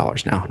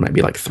 $3 now. It might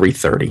be like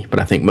 $3.30, but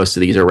I think most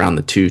of these are around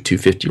the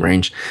 $2.50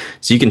 range.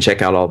 So you can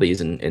check out all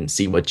these and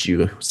see what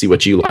you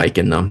like,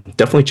 and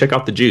definitely check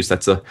out the Juice.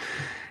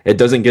 It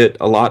doesn't get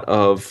a lot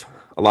of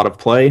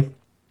play,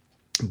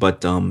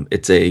 but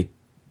it's a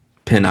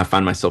pen I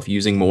find myself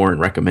using more and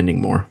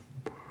recommending more.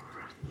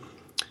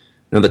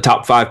 Now, the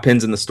top 5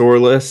 pens in the store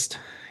list.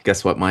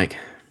 Guess what, Mike?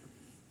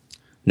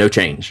 No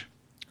change.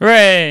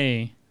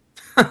 Hooray!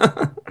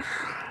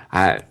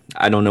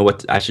 I don't know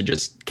what I should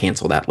just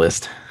cancel that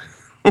list.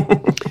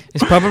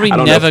 It's probably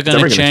never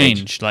going to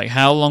change. Like,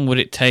 how long would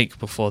it take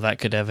before that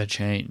could ever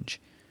change?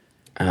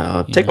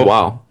 Take a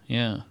while.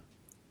 Yeah.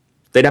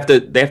 They have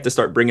to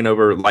start bringing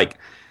over, like,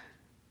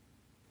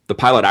 the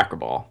Pilot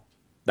Acroball.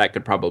 That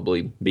could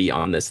probably be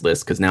on this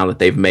list, because now that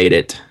they've made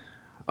it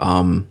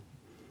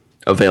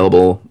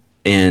available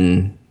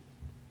in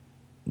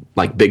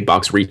like big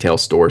box retail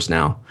stores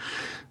now,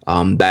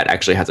 that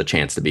actually has a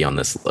chance to be on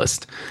this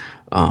list.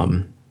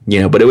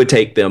 But it would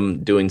take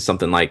them doing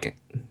something like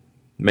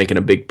making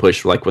a big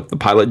push, like with the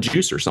Pilot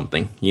Juice or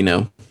something,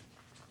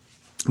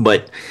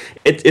 But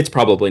it's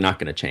probably not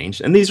going to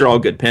change. And these are all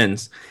good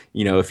pens.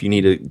 If you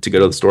need to go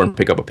to the store and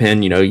pick up a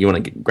pen, you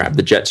want to grab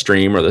the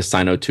Jetstream or the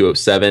Sino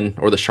 207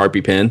 or the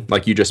Sharpie pen,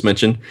 like you just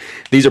mentioned.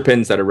 These are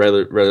pens that are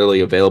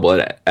readily available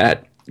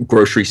at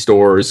grocery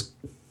stores,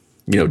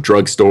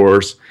 drug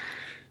stores,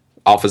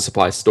 office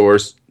supply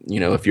stores.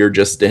 If you're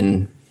just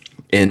in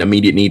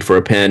immediate need for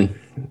a pen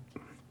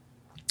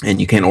and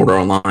you can't order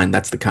online,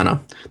 those are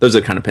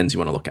the kind of pens you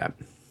want to look at.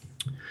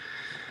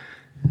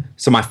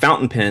 So my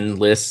fountain pen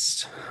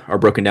lists are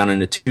broken down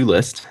into 2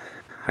 lists.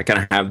 I kind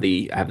of have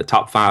the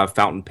top 5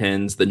 fountain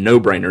pens, the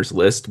no-brainers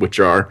list, which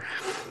are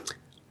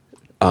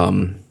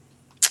kind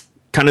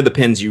of the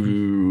pens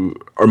you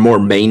are more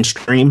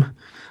mainstream.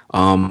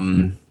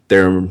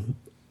 They're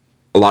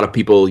a lot of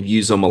people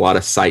use them. A lot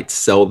of sites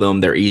sell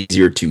them. They're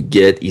easier to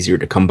get, easier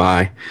to come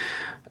by,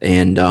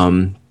 and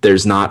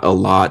there's not a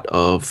lot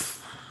of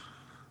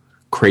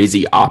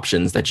crazy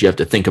options that you have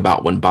to think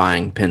about when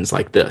buying pins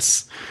like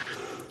this.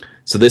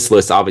 So this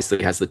list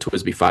obviously has the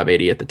TWSBI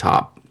 580 at the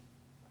top.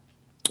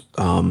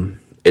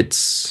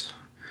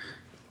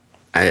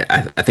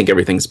 I think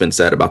everything's been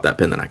said about that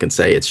pin that I can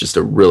say. It's just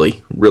a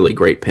really, really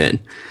great pin.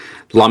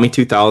 Lamy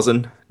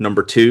 2000,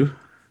 number 2,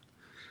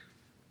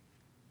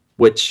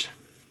 which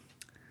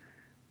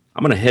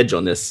I'm going to hedge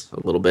on this a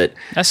little bit.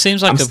 That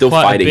seems like I'm still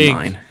quite fighting a big,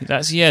 mine.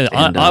 That's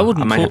I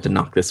wouldn't. I might have to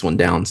knock this one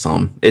down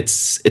some.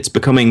 It's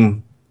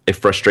becoming a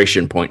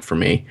frustration point for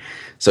me.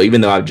 So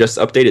even though I've just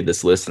updated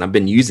this list and I've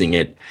been using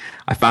it,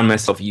 I find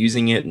myself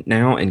using it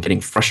now and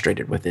getting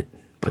frustrated with it.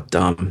 But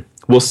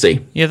we'll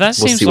see. Yeah, that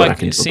we'll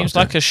seems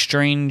like a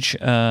strange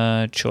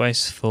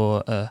choice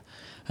for a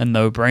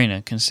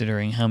no-brainer,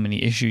 considering how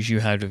many issues you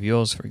had with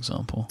yours, for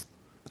example.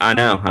 I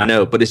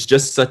know, but it's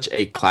just such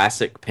a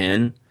classic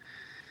pin,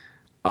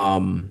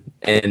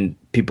 and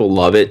people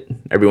love it.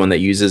 Everyone that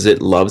uses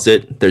it loves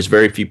it. There's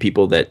very few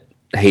people that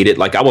hate it.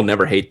 Like, I will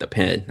never hate the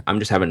pin. I'm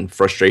just having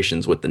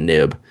frustrations with the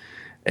nib,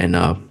 and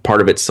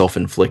part of it's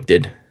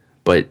self-inflicted.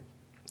 But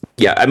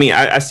yeah, I mean,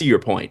 I see your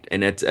point,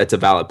 and it's a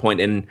valid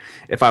point. And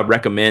if I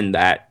recommend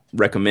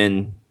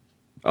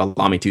a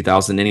Lamy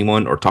 2000 to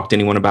anyone or talk to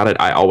anyone about it,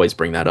 I always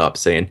bring that up,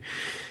 saying,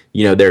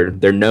 you know,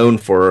 they're known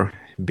for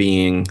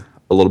being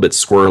a little bit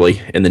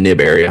squirrely in the nib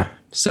area.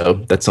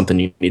 So that's something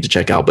you need to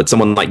check out. But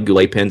someone like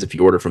Goulet Pins, if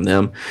you order from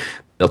them,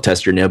 they'll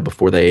test your nib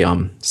before they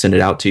send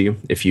it out to you.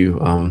 If you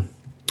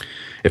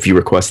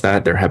request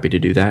that, they're happy to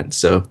do that.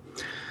 So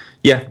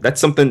yeah,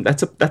 that's a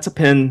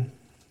pin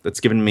that's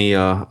given me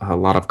a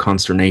lot of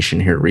consternation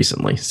here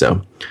recently.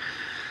 So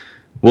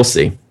we'll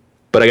see.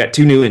 But I got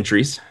 2 new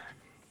entries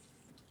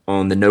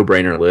on the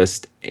no-brainer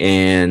list,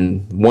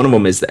 and one of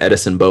them is the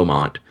Edison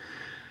Beaumont.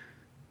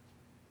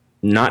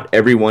 Not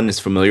everyone is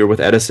familiar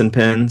with Edison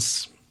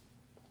pins.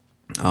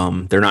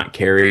 They're not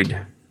carried,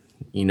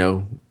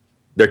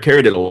 they're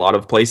carried at a lot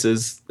of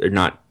places. They're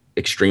not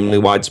extremely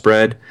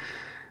widespread.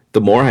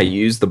 The more I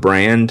use the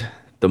brand,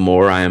 the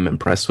more I am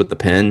impressed with the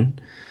pin.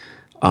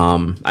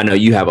 I know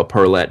you have a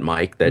Perlette,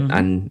 Mike, that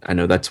I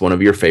know that's one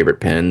of your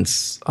favorite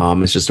pins.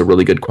 It's just a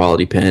really good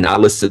quality pin. I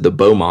listed the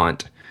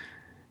Beaumont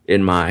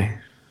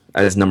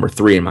as number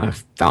 3 in my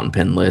fountain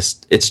pen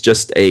list. It's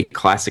just a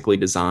classically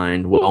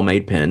designed,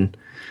 well-made pen.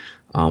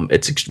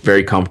 It's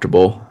very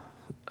comfortable.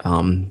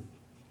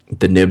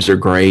 The nibs are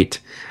great.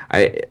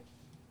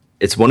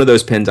 It's one of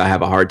those pens I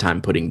have a hard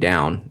time putting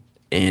down,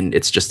 and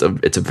it's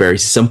a very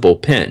simple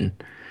pen.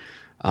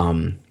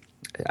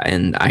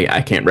 And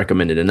I can't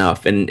recommend it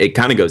enough. And it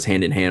kind of goes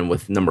hand in hand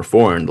with number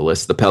 4 on the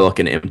list, the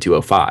Pelican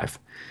M205.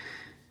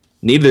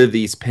 Neither of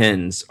these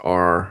pens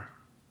are,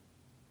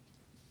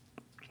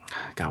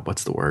 God,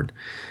 what's the word?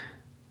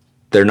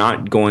 They're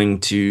not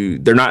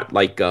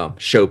like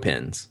show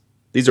pens.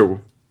 These are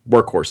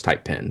workhorse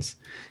type pens.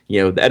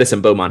 The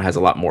Edison Beaumont has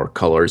a lot more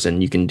colors,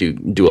 and you can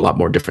do a lot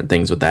more different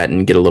things with that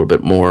and get a little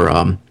bit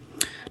more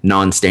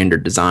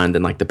non-standard design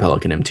than like the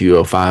Pelican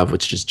M205,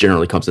 which just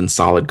generally comes in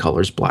solid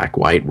colors: black,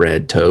 white,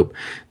 red, taupe.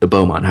 The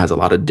Beaumont has a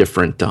lot of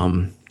different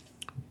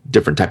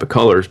type of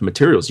colors,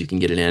 materials you can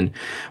get it in.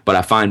 But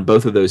I find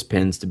both of those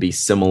pens to be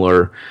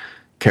similar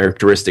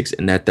characteristics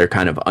in that they're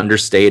kind of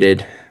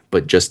understated,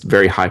 but just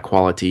very high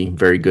quality,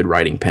 very good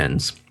writing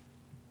pens.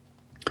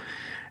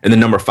 And then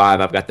number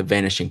 5, I've got the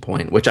Vanishing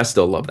Point, which I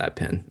still love that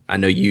pen. I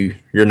know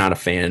you're not a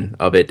fan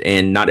of it,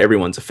 and not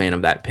everyone's a fan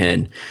of that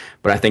pen,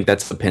 but I think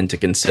that's a pen to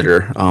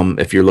consider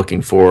if you're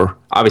looking for,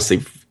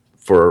 obviously,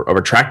 for a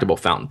retractable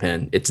fountain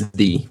pen. It's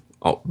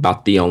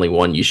about the only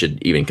one you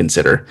should even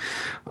consider.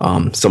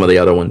 Some of the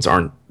other ones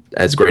aren't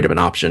as great of an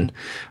option.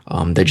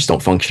 They just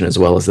don't function as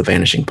well as the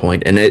Vanishing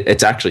Point, and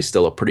it's actually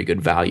still a pretty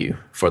good value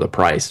for the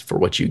price for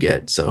what you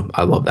get. So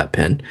I love that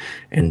pen,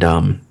 and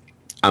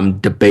I'm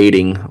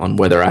debating on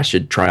whether I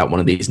should try out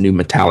one of these new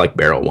metallic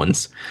barrel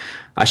ones.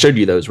 I showed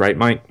you those, right,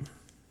 Mike?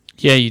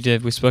 Yeah, you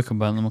did. We spoke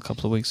about them a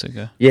couple of weeks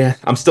ago. Yeah,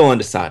 I'm still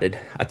undecided.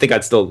 I think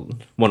I'd still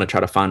want to try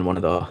to find one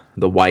of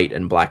the white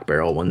and black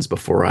barrel ones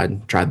before I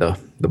try the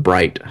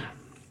bright,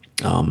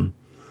 the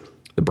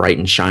bright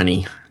and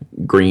shiny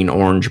green,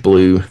 orange,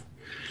 blue,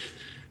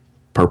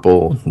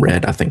 purple,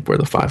 red. I think were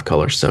the 5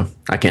 colors. So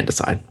I can't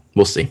decide.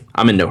 We'll see.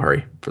 I'm in no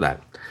hurry for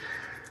that.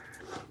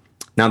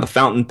 Now, the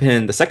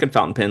second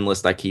fountain pen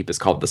list I keep is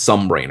called the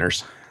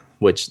Sumbrainers,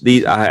 which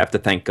I have to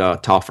thank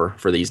Toffer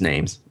for these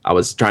names. I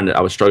was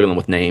struggling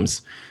with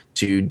names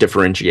to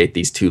differentiate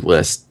these 2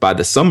 lists. By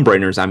the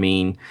Sumbrainers, I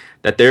mean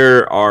that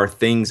there are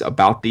things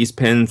about these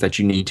pens that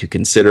you need to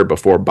consider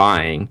before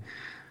buying,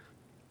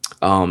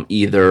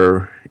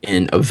 either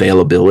in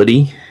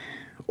availability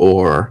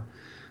or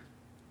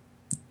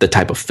the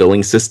type of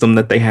filling system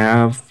that they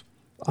have,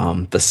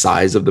 the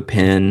size of the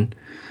pen,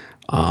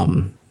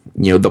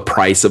 the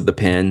price of the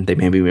pen. They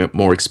may be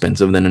more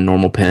expensive than a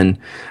normal pen.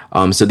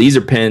 So these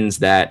are pens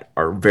that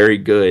are very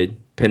good,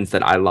 pens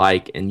that I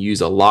like and use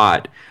a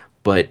lot,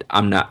 but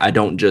I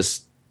don't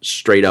just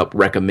straight up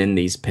recommend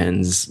these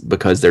pens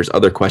because there's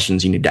other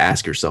questions you need to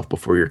ask yourself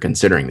before you're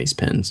considering these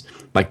pens.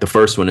 Like the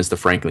first one is the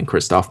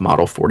Franklin-Christoph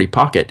Model 40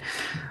 Pocket.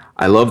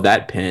 I love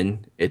that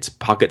pen. It's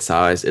pocket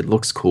size. It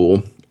looks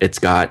cool. It's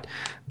got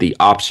the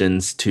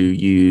options to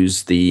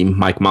use the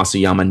Mike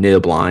Masuyama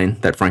nib line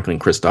that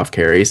Franklin-Christoph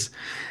carries.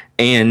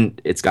 And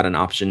it's got an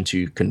option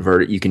to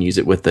convert it. You can use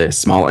it with a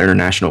small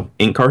international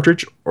ink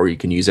cartridge, or you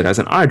can use it as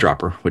an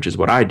eyedropper, which is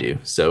what I do.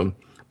 So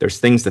there's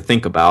things to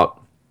think about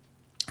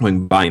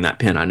when buying that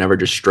pen. I never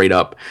just straight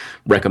up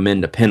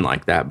recommend a pen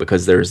like that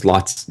because there's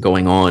lots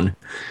going on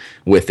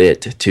with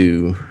it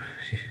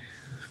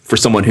for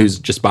someone who's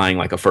just buying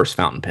like a first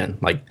fountain pen.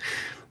 Like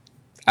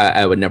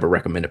I would never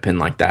recommend a pen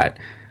like that.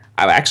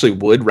 I actually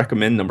would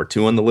recommend number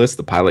 2 on the list,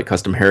 the Pilot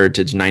Custom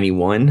Heritage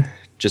 91,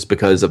 just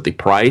because of the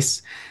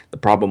price. The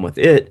problem with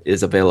it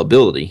is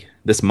availability.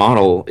 This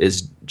model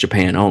is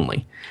Japan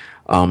only.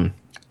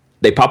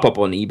 They pop up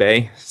on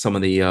eBay. Some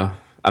of the,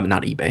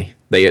 not eBay.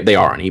 They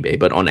are on eBay,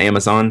 but on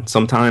Amazon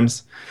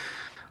sometimes.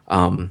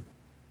 And,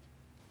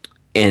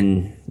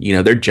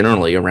 they're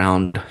generally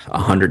around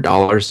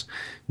 $100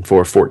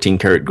 for a 14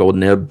 karat gold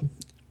nib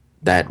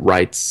that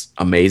writes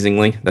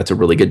amazingly. That's a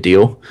really good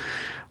deal.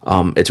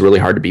 It's really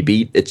hard to be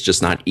beat. It's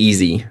just not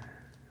easy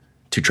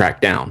to track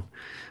down.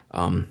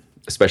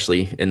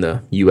 Especially in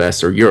the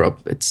U.S. or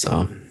Europe, it's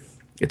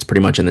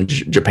pretty much in the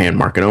Japan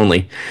market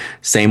only.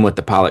 Same with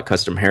the Pilot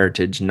Custom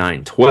Heritage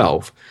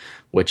 912,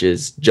 which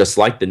is just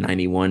like the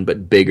 91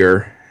 but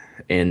bigger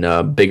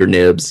and bigger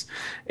nibs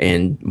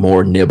and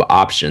more nib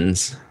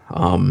options.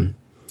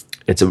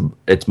 It's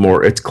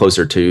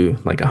closer to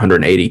like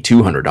 $180,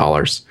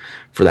 $200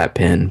 for that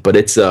pen, but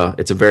it's a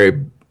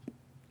very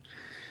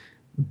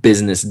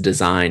business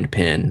designed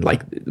pen,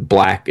 like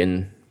black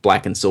and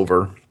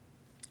silver.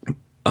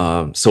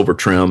 Silver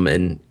trim,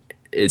 and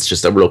it's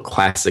just a real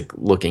classic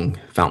looking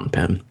fountain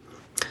pen.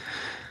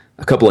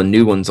 A couple of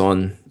new ones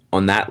on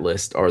that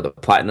list are the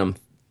Platinum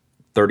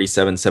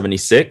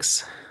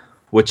 3776,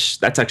 which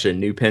that's actually a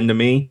new pen to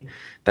me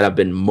that I've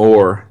been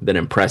more than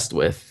impressed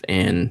with,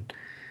 and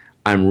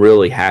I'm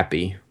really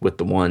happy with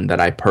the one that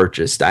I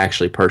purchased. I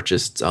actually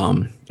purchased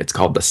it's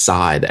called the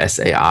SAI, the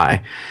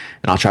SAI,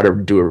 and I'll try to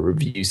do a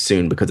review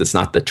soon because it's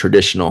not the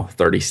traditional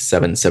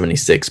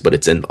 3776, but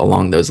it's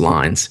along those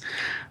lines.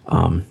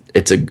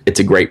 It's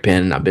a great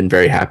pen. I've been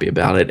very happy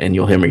about it, and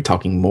you'll hear me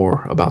talking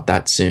more about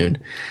that soon.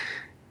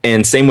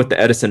 And same with the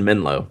Edison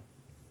Menlo.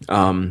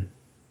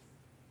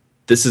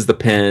 This is the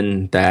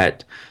pen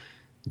that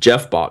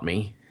Jeff bought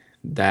me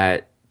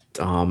that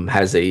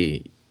has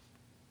the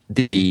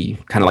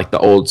kind of like the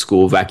old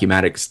school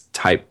Vacuumatics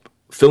type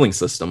filling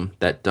system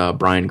that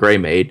Brian Gray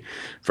made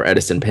for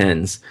Edison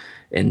pens.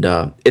 And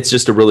it's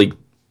just a really,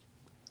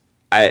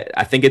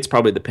 I think it's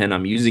probably the pen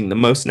I'm using the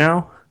most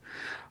now.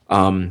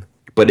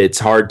 But it's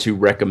hard to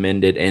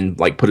recommend it and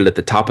like put it at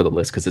the top of the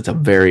list because it's a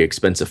very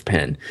expensive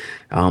pen.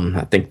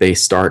 I think they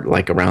start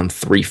like around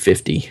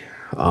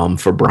 $350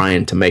 for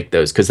Brian to make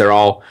those because they're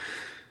all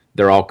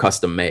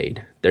custom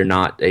made. They're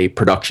not a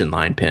production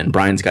line pen.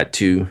 Brian's got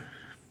 2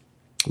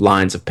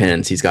 lines of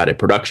pens. He's got a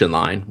production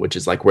line, which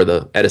is like where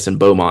the Edison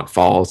Beaumont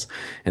falls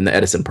and the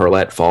Edison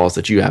Perlette falls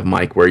that you have,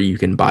 Mike, where you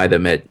can buy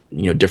them at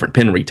different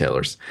pen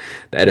retailers.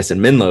 The Edison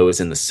Menlo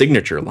is in the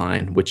signature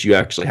line, which you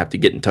actually have to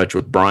get in touch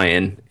with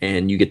Brian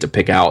and you get to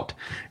pick out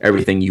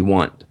everything you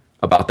want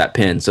about that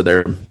pen. So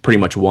they're pretty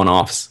much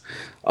one-offs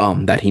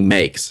that he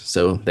makes.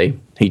 So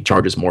he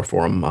charges more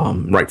for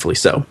them, rightfully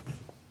so.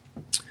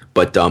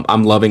 But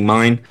I'm loving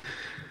mine.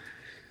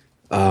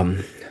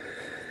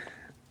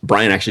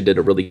 Brian actually did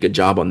a really good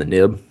job on the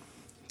nib.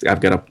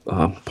 I've got a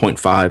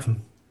 0.5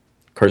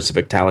 cursive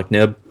italic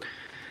nib,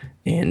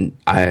 and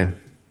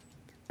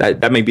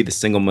that may be the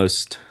single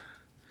most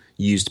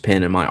used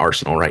pen in my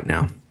arsenal right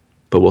now.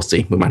 But we'll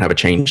see. We might have a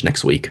change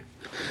next week,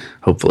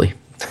 hopefully.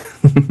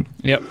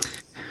 Yep.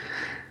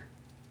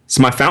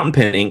 So my fountain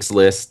pen inks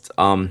list,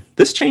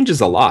 this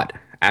changes a lot,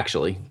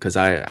 actually, because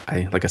I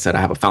like I said, I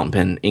have a fountain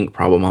pen ink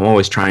problem. I'm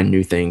always trying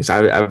new things.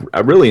 I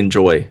really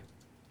enjoy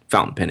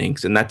fountain pen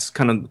inks, and that's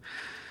kind of,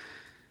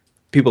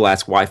 people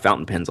ask why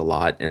fountain pens a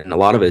lot, and a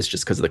lot of it is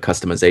just because of the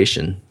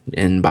customization.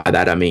 And by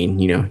that I mean,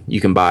 you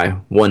can buy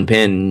one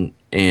pen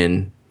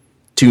and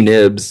 2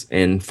 nibs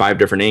and 5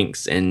 different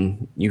inks,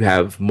 and you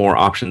have more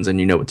options than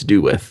you know what to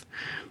do with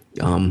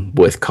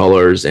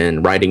colors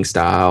and writing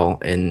style,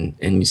 and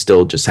you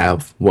still just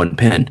have one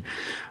pen.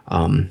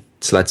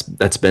 So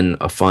that's been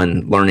a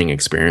fun learning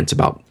experience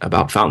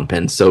about fountain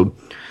pens. So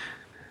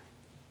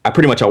I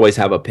pretty much always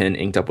have a pen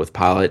inked up with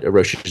Pilot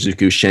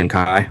Iroshizuku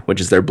Shinkai,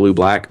 which is their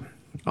blue-black.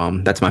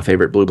 That's my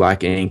favorite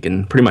blue-black ink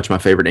and pretty much my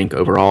favorite ink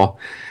overall.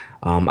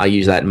 I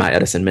use that in my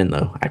Edison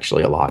Menlo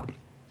actually a lot.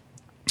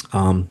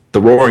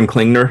 The Roaring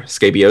Klingner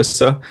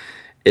Scabiosa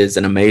is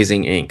an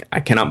amazing ink. I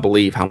cannot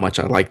believe how much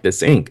I like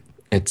this ink.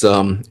 It's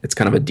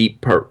kind of a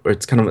deep purple.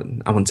 It's kind of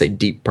I wouldn't say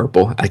deep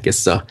purple. I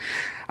guess I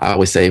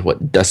always say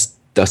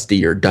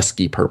dusty or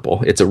dusky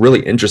purple. It's a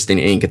really interesting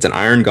ink. It's an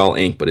iron gall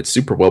ink, but it's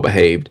super well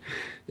behaved.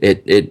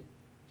 It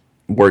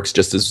works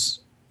just as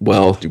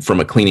well from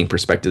a cleaning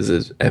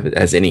perspective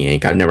as any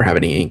ink. I never have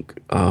any ink.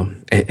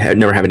 I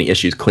never have any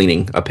issues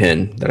cleaning a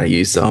pen that I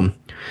use.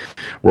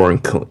 Roaring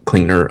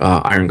Cleaner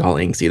Iron Gall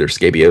inks, either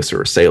Scabiosa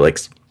or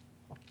Salix.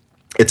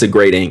 It's a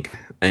great ink,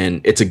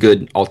 and it's a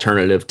good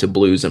alternative to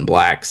blues and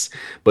blacks,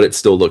 but it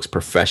still looks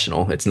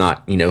professional. It's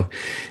not,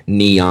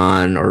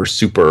 neon or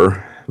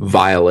super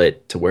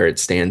violet to where it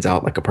stands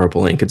out like a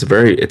purple ink.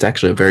 It's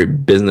actually a very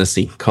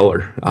businessy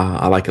color.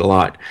 I like it a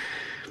lot.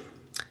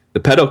 The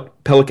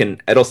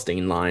Pelikan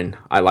Edelstein line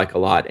I like a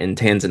lot, and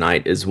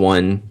Tanzanite is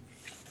one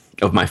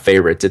of my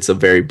favorites. It's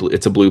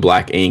a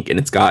blue-black ink, and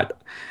it's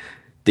got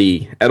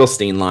the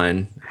Edelstein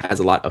line has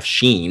a lot of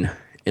sheen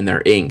in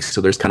their inks,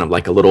 so there's kind of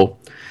like a little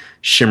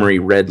shimmery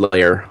red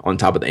layer on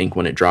top of the ink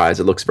when it dries.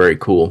 It looks very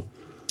cool.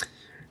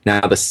 Now,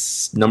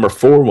 the number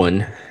 4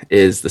 one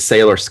is the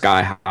Sailor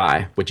Sky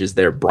High, which is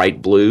their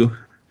bright blue,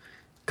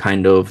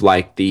 kind of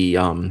like the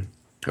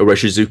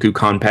Iroshizuku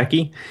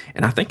Konpeki,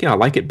 and I think I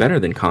like it better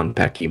than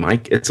Konpeki,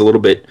 Mike. It's a little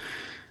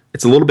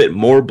bit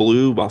more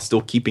blue while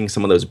still keeping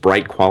some of those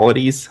bright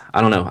qualities.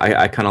 I don't know.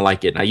 I kind of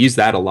like it. And I use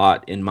that a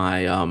lot in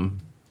my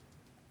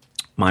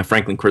my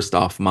Franklin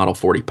Christoph Model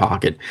 40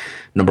 Pocket,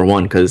 number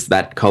 1, because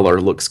that color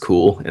looks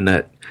cool in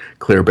that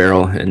clear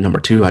barrel, and number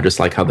 2, I just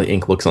like how the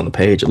ink looks on the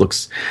page. It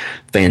looks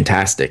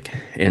fantastic,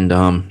 and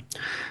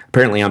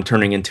apparently I'm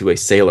turning into a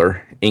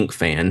Sailor ink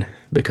fan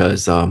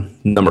because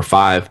number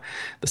 5,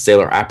 the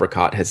Sailor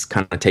Apricot, has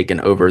kind of taken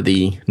over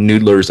the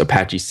Noodler's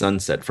Apache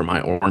Sunset for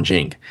my orange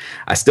ink.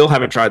 I still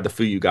haven't tried the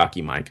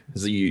Fuyugaki, Mike.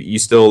 You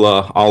still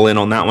all in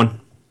on that one?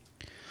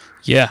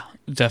 Yeah,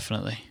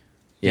 definitely.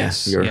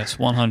 Yes,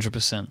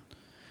 100%.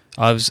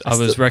 I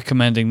was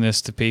recommending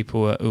this to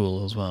people at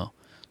UL as well.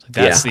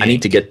 I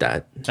need to get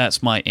that.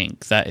 That's my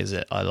ink. That is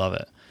it. I love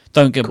it.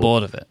 Don't get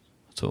bored of it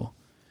at all.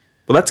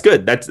 Well, that's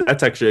good. That's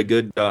actually a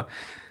good.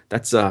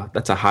 That's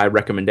a high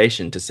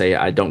recommendation to say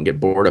I don't get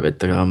bored of it,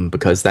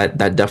 because that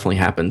definitely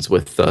happens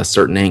with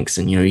certain inks.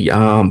 And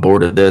I'm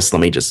bored of this.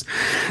 Let me just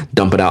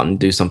dump it out and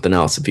do something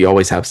else. If you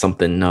always have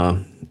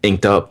something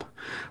inked up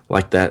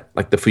like that,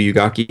 like the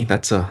Fuyugaki,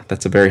 that's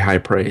a very high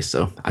praise.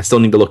 So I still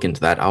need to look into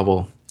that. I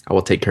will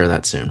take care of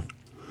that soon.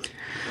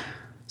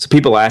 So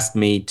people asked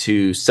me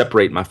to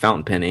separate my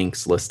fountain pen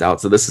inks list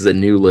out. So this is a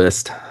new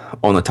list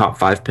on the top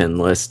 5 pen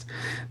list,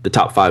 the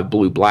top 5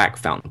 blue-black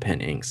fountain pen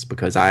inks,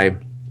 because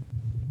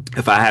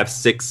if I have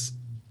 6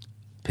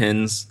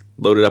 pens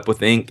loaded up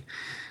with ink,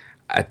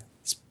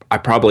 I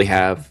probably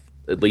have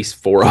at least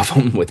 4 of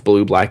them with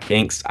blue-black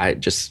inks.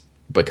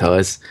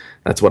 Because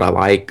that's what I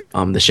like. The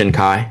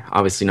Shinkai,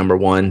 obviously number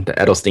 1, the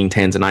Edelstein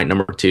Tanzanite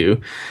number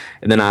 2,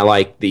 and then I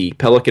like the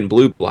Pelikan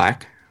Blue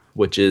Black,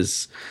 which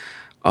is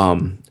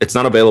it's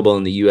not available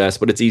in the U.S.,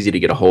 but it's easy to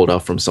get a hold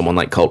of from someone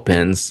like Cult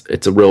Pens.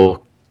 It's a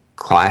real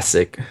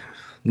classic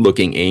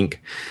looking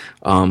ink,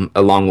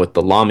 along with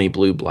the Lamy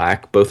Blue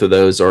Black. Both of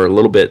those are a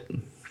little bit,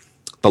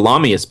 the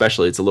Lamy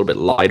especially, it's a little bit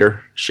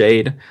lighter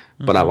shade,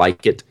 but I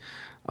like it.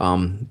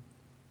 And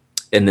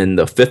then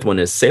the 5th one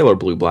is Sailor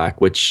Blue Black,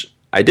 which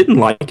I didn't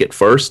like at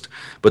first,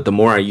 but the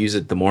more I use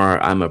it, the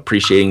more I'm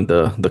appreciating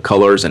the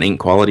colors and ink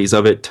qualities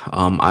of it.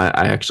 I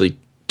actually,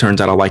 turns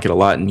out I like it a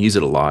lot and use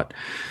it a lot.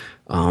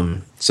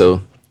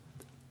 So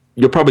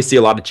you'll probably see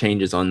a lot of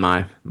changes on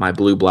my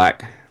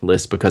blue-black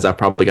list, because I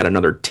probably got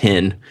another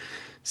 10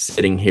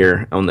 sitting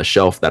here on the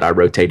shelf that I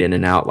rotate in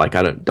and out. Like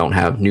I don't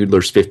have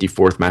Noodler's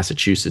 54th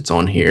Massachusetts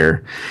on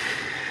here,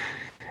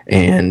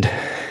 and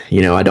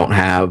I don't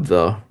have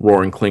the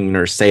Roaring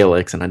Klingner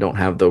Salix, and I don't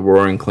have the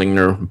Roaring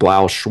Klingner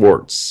Blau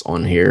Schwartz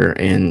on here,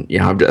 and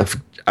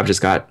I've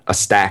just got a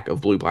stack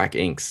of blue-black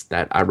inks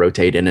that I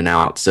rotate in and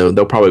out. So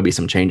there'll probably be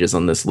some changes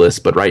on this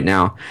list, but right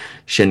now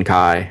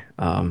Shinkai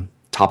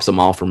tops them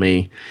all for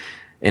me,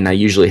 and I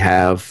usually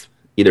have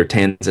either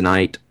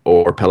Tanzanite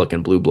or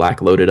Pelikan Blue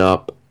Black loaded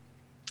up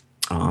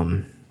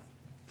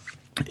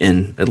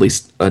in at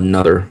least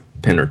another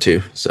pen or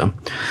 2. So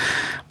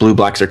blue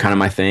blacks are kind of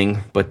my thing,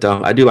 but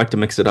I do like to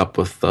mix it up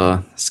with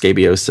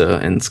Scabiosa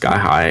and Sky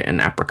High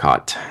and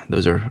Apricot.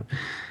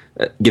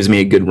 Gives me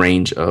a good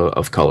range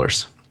of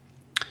colors.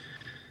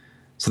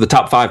 So the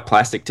top 5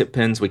 plastic tip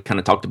pens we kind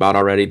of talked about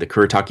already. The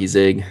Kuretake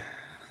Zig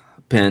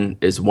pen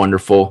is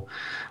wonderful.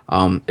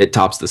 It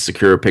tops the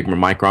Sakura Pigma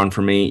Micron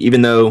for me,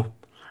 even though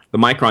the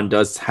Micron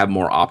does have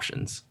more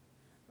options.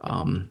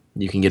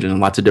 You can get it in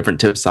lots of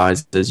different tip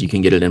sizes. You can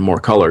get it in more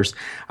colors.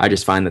 I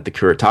just find that the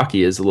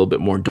Kuretake is a little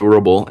bit more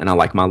durable, and I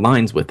like my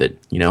lines with it.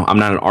 I'm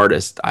not an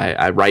artist.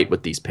 I write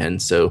with these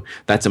pens, so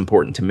that's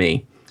important to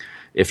me.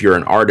 If you're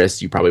an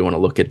artist, you probably want to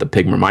look at the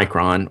Pigma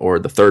Micron or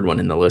the 3rd one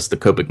in the list, the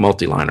Copic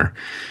Multiliner,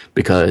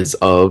 because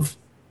of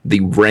the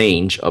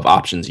range of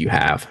options you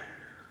have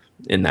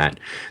in that.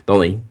 The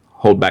only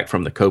holdback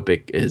from the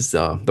Copic is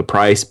the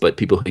price, but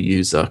people who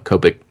use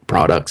Copic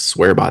products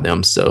swear by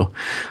them, so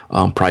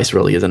price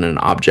really isn't an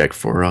object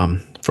for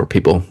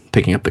people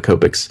picking up the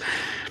Copics.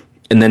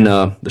 And then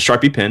the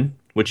Sharpie pen,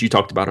 which you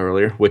talked about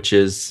earlier, which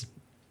is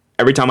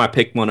every time I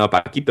pick one up,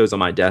 I keep those on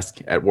my desk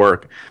at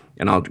work,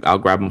 and I'll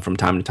grab them from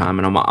time to time,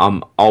 and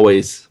I'm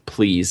always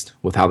pleased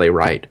with how they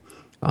write.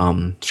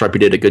 Sharpie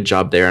did a good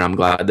job there, and I'm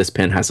glad this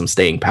pen has some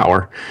staying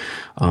power.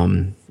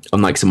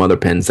 Unlike some other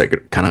pens that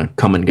could kind of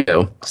come and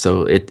go.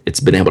 So it's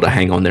been able to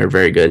hang on there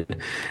very good.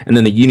 And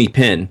then the Uni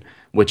pen,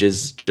 which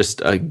is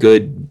just a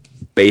good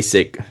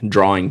basic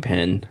drawing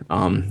pen.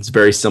 It's a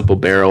very simple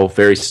barrel,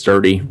 very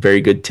sturdy,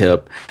 very good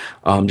tip.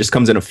 Just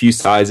comes in a few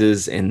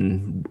sizes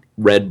in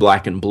red,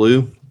 black, and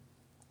blue.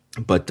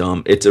 But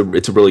it's a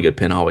really good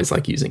pen. I always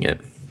like using it.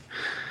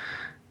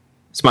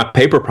 So my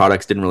paper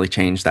products didn't really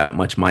change that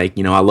much, Mike.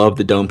 I love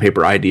the Dome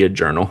Paper Idea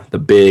Journal, the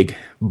big,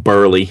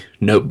 burly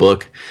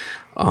notebook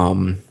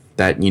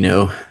that,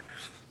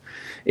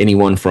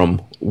 anyone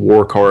from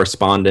war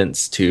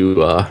correspondents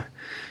to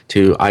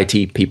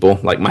IT people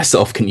like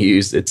myself can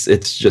use.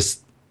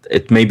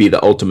 It may be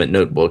the ultimate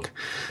notebook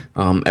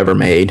ever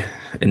made.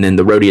 And then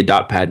the Rhodia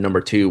Dot Pad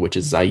number 2, which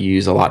is I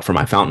use a lot for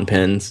my fountain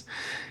pens.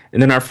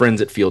 And then our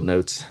friends at Field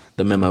Notes,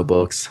 the memo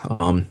books.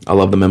 I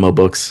love the memo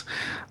books.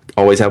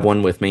 Always have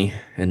one with me.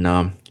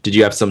 And did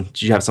you have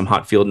some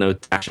hot Field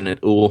Notes action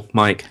at UL,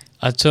 Mike?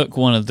 I took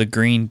one of the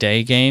Green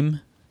Day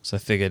game, so I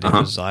figured it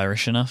was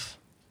Irish enough.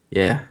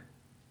 Yeah.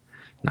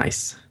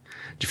 Nice.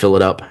 Did you fill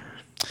it up?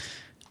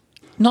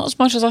 Not as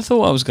much as I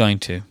thought I was going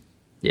to.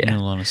 Yeah. In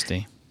all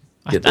honesty.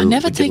 I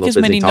never take as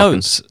many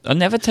notes. I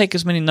never take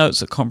as many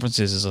notes at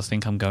conferences as I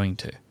think I'm going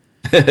to.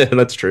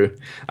 That's true.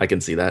 I can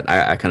see that.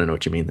 I kind of know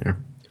what you mean there.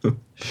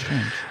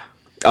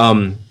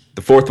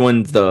 The fourth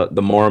one,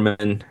 the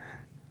Mormon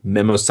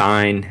Memo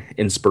Sign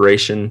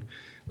Inspiration.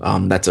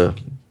 That's a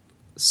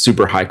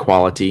super high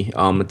quality.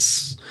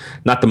 It's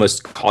not the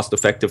most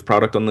cost-effective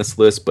product on this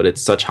list, but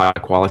it's such high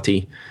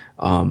quality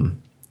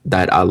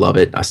that I love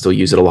it. I still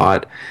use it a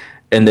lot.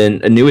 And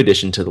then a new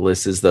addition to the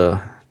list is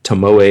the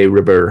Tomoe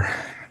River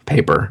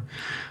paper.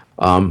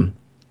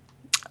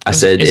 I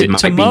said it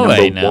might be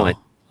number now? 1.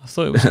 I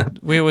thought it was.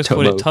 We always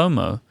called it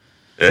Tomo.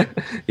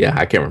 Yeah,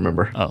 I can't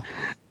remember. Oh,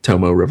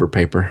 Tomo River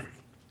paper.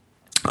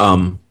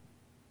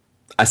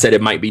 I said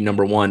it might be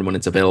number 1 when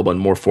it's available in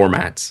more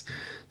formats.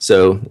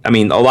 So, I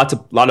mean, a lot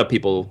of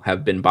people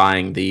have been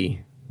buying the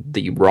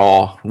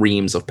raw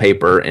reams of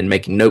paper and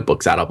making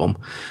notebooks out of them.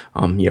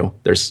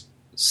 There's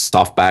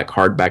softback,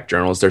 hardback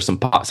journals. There's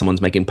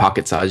someone's making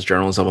pocket-sized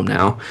journals of them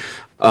now.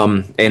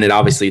 And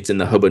it's in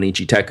the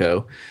Hobonichi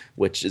Techo,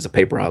 which is a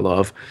paper I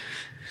love.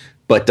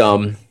 But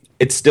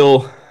it's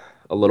still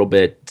a little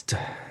bit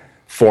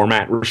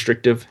format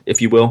restrictive,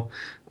 if you will.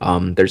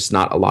 There's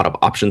not a lot of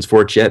options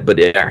for it yet, but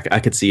I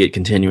could see it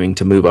continuing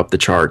to move up the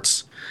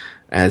charts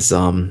as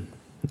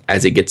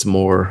it gets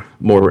more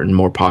and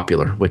more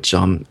popular, which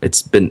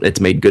it's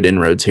made good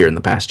inroads here in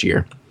the past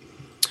year.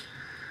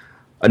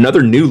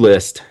 Another new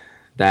list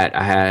that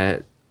I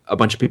had a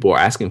bunch of people were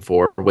asking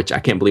for, which I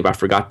can't believe I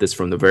forgot this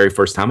from the very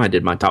first time I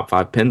did my top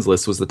 5 pens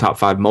list, was the top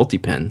 5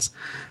 multi-pens.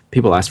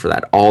 People ask for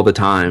that all the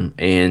time,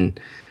 and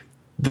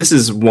this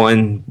is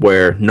one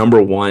where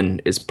number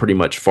 1 is pretty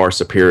much far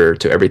superior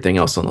to everything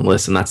else on the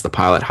list, and that's the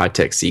Pilot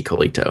Hi-Tech C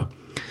Colito.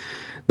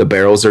 The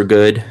barrels are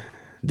good.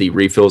 The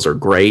refills are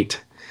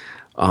great.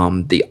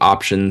 The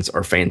options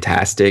are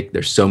fantastic.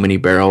 There's so many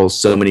barrels,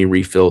 so many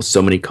refills,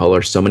 so many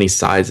colors, so many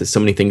sizes, so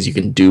many things you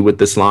can do with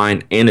this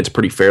line, and it's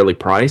pretty fairly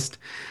priced.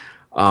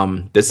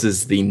 This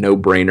is the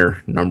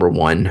no-brainer number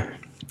 1.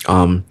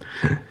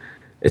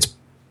 It's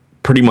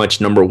pretty much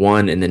number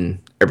 1, and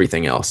then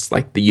everything else.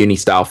 Like the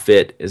Uni-style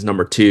fit is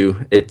number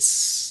 2.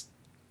 It's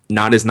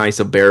not as nice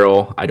a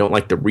barrel. I don't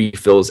like the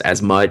refills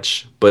as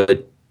much,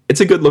 but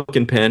it's a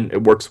good-looking pen.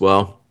 It works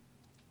well.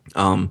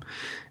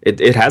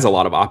 It has a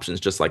lot of options,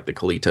 just like the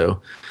Colito.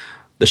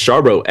 The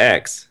Charbot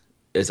X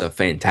is a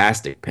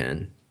fantastic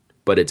pen,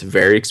 but it's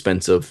very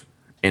expensive,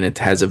 and it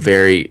has a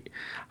very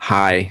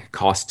high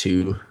cost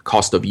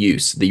of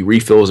use. The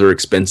refills are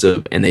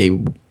expensive, and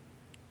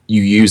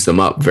you use them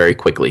up very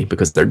quickly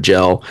because they're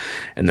gel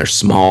and they're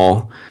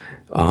small,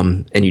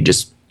 and you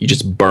just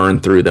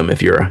burn through them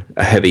if you're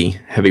a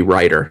heavy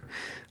writer.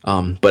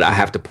 But I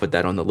have to put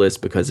that on the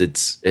list because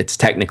it's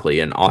technically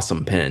an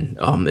awesome pen.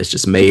 It's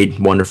just made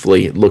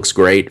wonderfully. It looks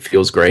great,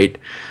 feels great.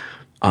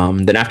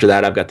 Then after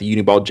that, I've got the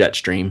Uniball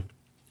Jetstream,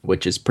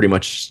 which is pretty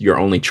much your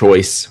only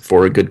choice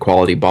for a good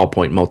quality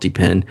ballpoint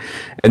multi-pen.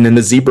 And then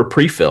the Zebra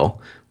Prefill,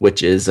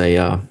 which is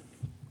a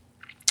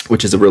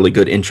really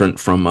good entrant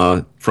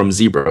from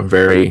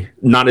Zebra.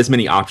 Not as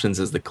many options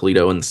as the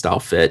Colito and the Style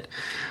Fit,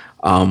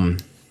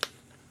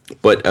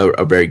 but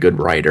a very good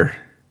writer.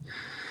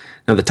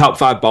 Now, the top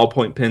 5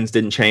 ballpoint pens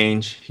didn't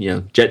change.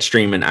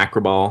 Jetstream and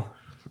Acroball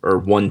are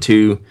 1,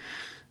 2,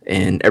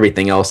 and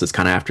everything else is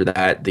kind of after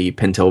that. The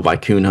Pentel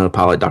Vicuna,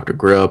 Pilot Dr.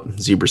 Grip,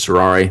 Zebra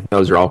Ferrari,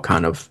 those are all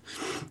kind of,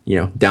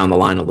 down the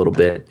line a little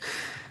bit.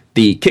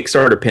 The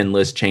Kickstarter pen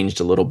list changed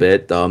a little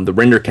bit. The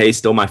Render K is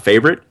still my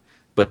favorite,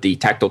 but the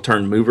Tactile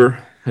Turn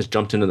Mover has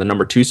jumped into the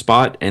number 2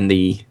 spot, and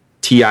the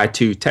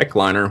TI2 Tech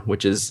Liner,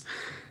 which is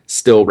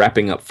still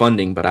wrapping up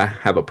funding, but I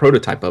have a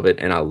prototype of it,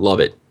 and I love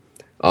it.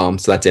 So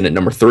that's in at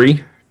number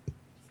 3.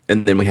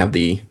 And then we have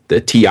the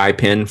TI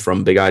pen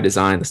from Big Eye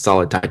Design, the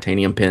solid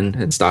titanium pen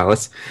and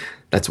stylus.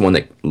 That's one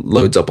that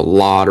loads up a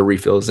lot of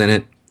refills in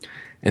it.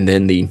 and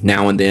then the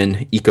Now and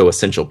Then Eco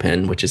Essential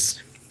pen, which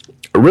is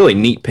a really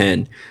neat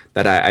pen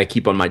that I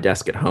keep on my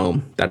desk at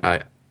home.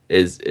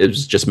 Is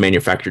just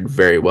manufactured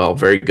very well,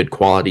 very good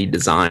quality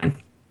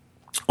design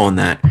on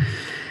that.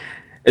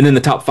 And then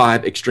the top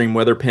 5 extreme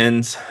weather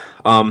pens.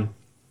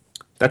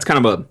 That's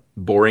kind of a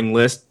boring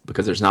list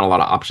because there's not a lot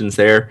of options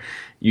there.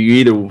 You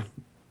either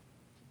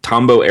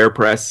Tombow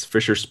Airpress,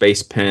 Fisher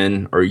Space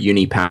Pen, or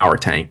Uni Power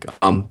Tank.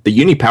 The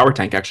Uni Power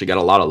Tank actually got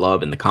a lot of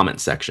love in the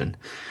comments section.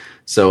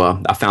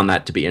 So I found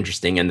that to be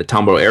interesting. And the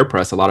Tombow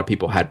Airpress, a lot of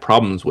people had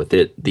problems with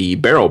it, the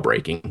barrel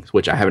breaking,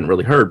 which I haven't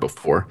really heard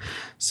before.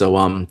 So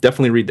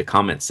definitely read the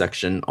comments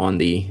section on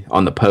the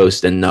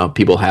post, and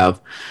people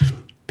have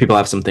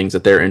some things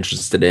that they're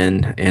interested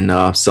in,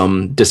 and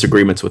some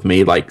disagreements with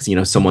me. Like,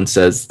 someone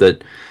says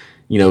that,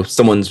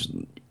 someone's,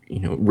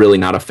 really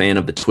not a fan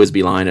of the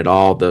TWSBI line at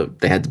all.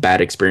 They had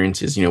bad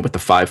experiences, with the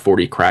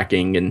 540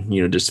 cracking,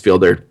 and, just feel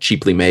they're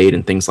cheaply made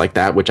and things like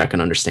that, which I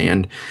can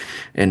understand.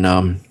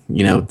 And,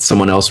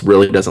 someone else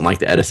really doesn't like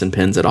the Edison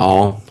pens at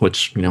all,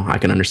 which, I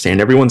can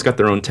understand. Everyone's got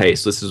their own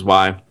taste. This is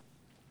why,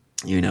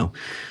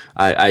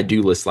 I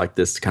do lists like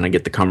this to kind of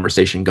get the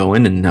conversation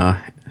going, and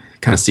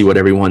kind of see what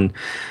everyone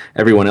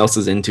else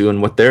is into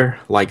and what their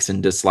likes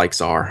and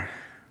dislikes are.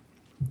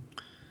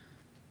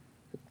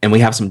 And we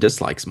have some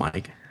dislikes,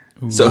 Mike.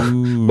 Ooh. So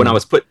when I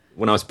was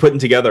putting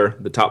together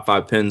the top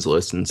 5 pens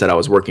list and said I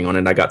was working on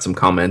it, I got some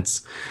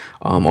comments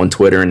on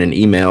Twitter and an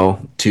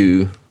email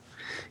to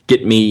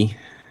get me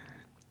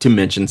to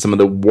mention some of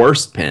the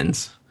worst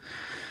pens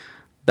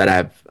that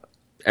I've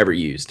ever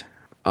used.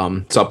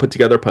 So I put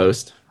together a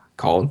post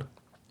called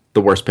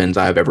 "The Worst Pens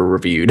I Have Ever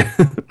Reviewed."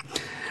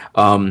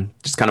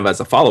 Just kind of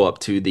as a follow-up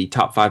to the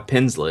top 5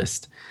 pens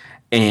list.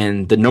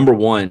 And the number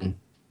 1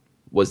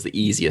 was the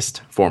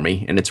easiest for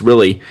me. And it's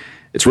really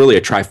a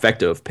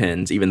trifecta of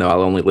pens, even though I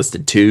only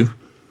listed 2.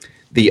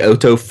 The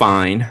Oto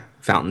Fine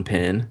fountain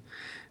pen,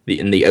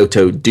 and the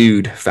Oto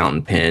Dude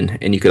fountain pen,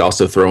 and you could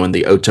also throw in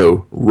the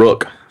Oto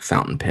Rook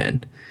fountain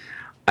pen.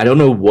 I don't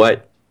know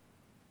what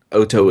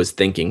Oto is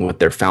thinking with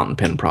their fountain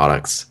pen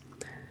products.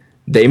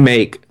 They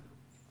make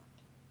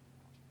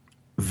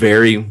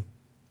very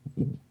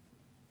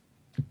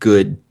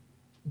good.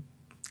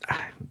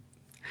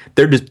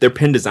 Their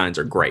pen designs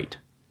are great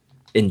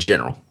in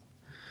general.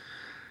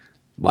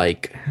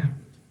 Like,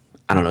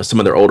 I don't know, some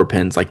of their older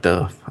pens, like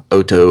the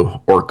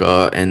Oto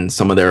Orca and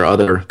some of their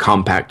other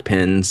compact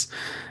pens,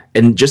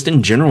 and just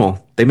in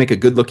general, they make a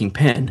good looking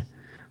pen.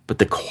 But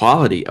the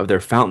quality of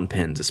their fountain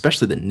pens,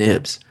 especially the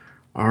nibs,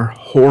 are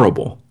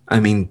horrible. I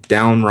mean,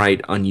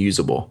 downright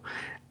unusable.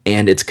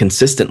 And it's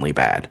consistently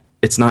bad.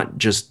 It's not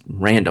just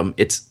random,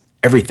 it's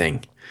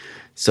everything.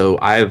 So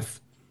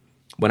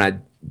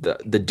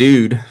the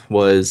Dude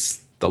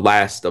was the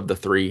last of the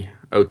 3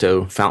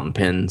 Oto fountain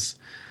pens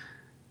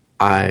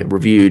I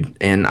reviewed,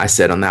 and I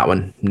said on that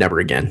one, never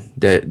again.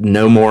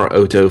 No more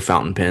Oto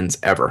fountain pens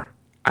ever.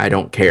 I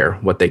don't care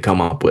what they come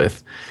up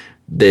with.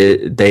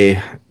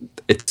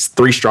 It's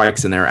 3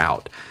 strikes and they're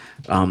out.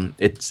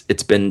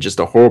 It's been just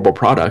a horrible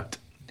product.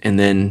 And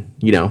then,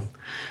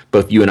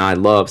 both you and I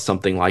love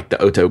something like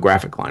the Oto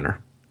Graphic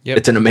Liner. Yep.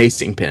 It's an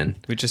amazing pen.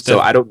 We just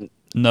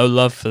no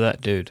love for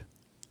that dude.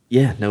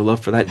 Yeah, no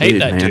love for that dude. Hate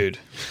that man. Dude.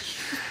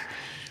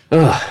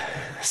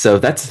 So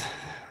that's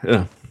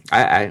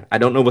I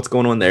don't know what's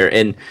going on there.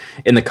 And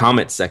in the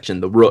comments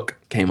section, the Rook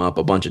came up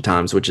a bunch of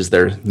times, which is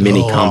their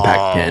mini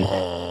compact pen.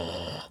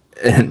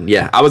 And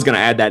yeah, I was going to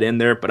add that in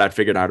there, but I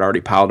figured I'd already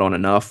piled on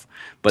enough.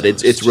 But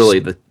it's really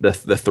the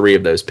 3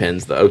 of those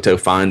pens: the Oto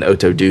Fine, the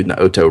Oto Dude, and the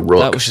Oto Rook.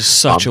 That was just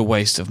such a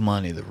waste of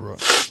money. The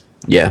Rook.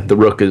 Yeah, the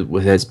Rook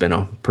has been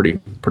a pretty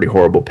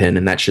horrible pen,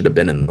 and that should have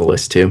been in the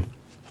list too.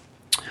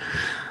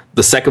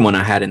 The second one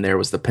I had in there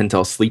was the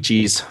Pentel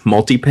Sleechies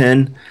multi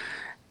pen,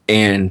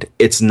 and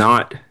it's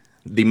not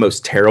the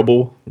most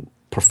terrible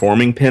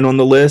performing pen on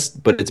the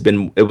list, but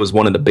it was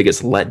one of the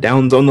biggest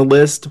letdowns on the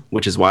list,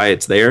 which is why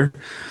it's there.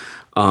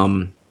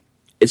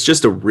 It's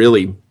just a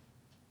really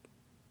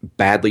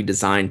badly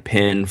designed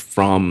pen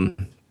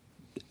from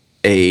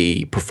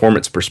a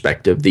performance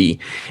perspective. The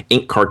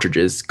ink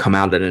cartridges come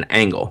out at an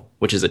angle,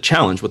 which is a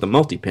challenge with a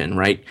multi-pen,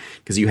 right?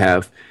 Because you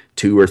have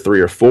 2 or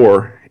 3 or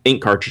 4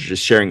 ink cartridges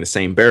sharing the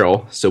same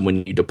barrel. So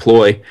when you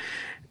deploy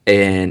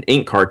an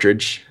ink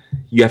cartridge,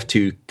 you have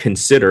to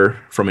consider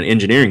from an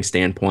engineering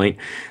standpoint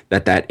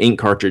that ink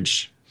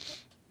cartridge,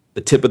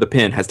 the tip of the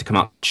pen has to come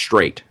out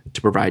straight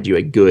to provide you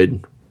a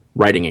good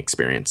writing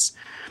experience.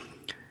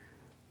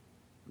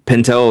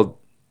 Pentel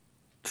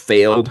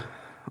failed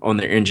on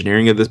their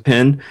engineering of this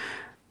pen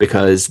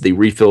because the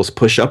refills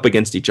push up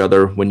against each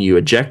other when you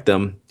eject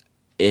them,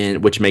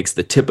 which makes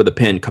the tip of the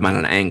pen come at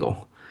an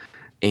angle.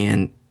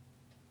 And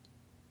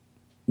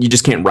you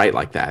just can't write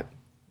like that.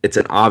 It's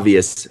an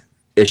obvious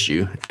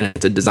issue, and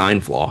it's a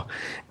design flaw,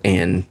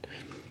 and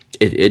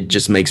it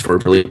just makes for a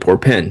really poor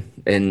pen.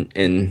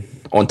 And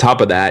on top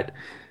of that,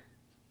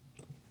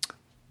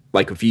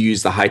 like if you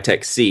use the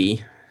Hi-Tech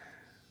C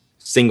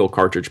single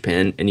cartridge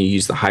pen and you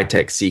use the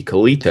Hi-Tech C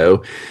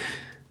Colito,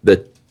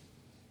 the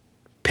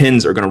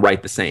pins are going to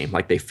write the same,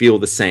 like they feel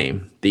the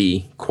same.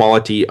 The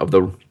quality of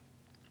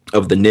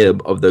the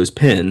nib of those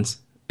pins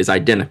is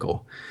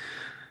identical.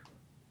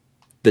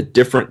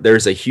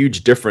 There's a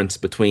huge difference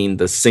between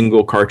the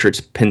single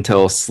cartridge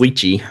Pentel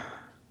Sleechy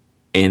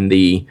and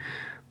the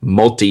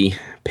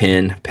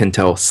multi-pin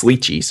Pentel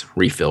Sleechy's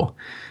refill.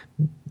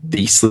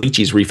 The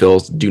Sleechy's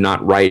refills do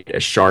not write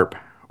as sharp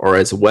or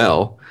as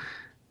well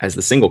as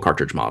the single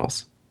cartridge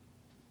models.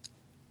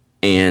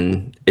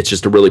 And it's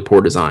just a really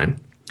poor design.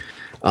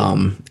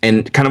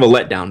 And kind of a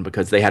letdown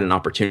because they had an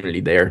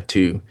opportunity there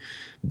to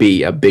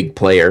be a big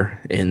player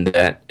in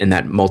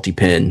that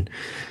multi-pin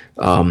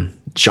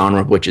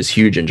genre, which is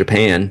huge in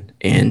Japan,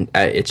 and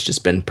it's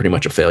just been pretty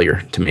much a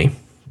failure to me.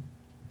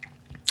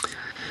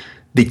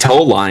 The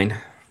Toll line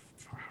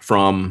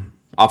from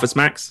Office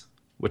Max,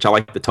 which I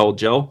like the Toll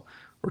Gel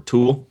or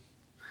Tool.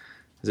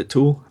 Is it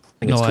Tool? I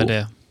think no it's Tool.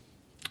 idea.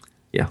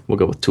 Yeah, we'll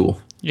go with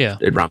Tool. Yeah,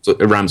 it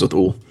rhymes with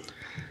Ool.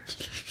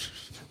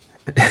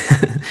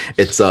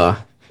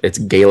 It's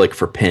Gaelic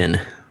for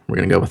pin. We're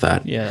gonna go with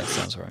that. Yeah, that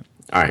sounds right.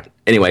 All right.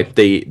 Anyway,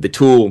 the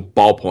Tool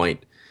ballpoint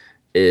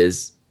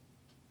is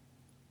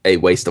a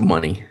waste of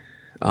money.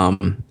 A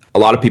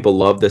lot of people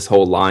love this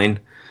whole line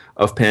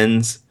of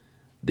pens.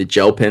 The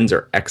gel pens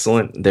are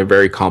excellent. They're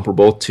very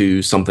comparable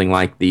to something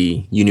like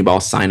the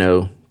Uniball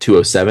Sino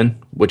 207,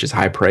 which is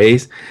high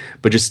praise,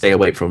 but just stay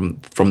away from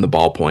the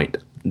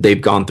ballpoint.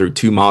 They've gone through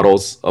 2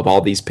 models of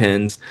all these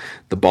pens.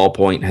 The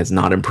ballpoint has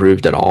not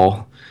improved at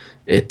all.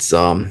 It's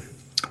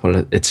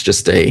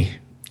just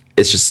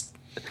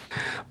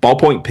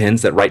ballpoint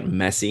pens that write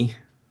messy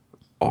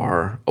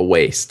are a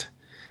waste,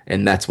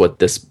 and that's what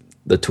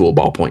the Tool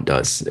ballpoint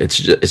does. It's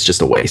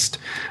just a waste.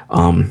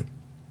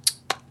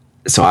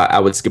 So I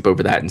would skip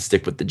over that and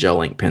stick with the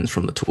gel ink pens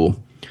from the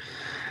Tool.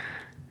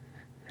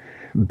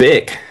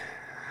 Bic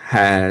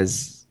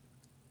has,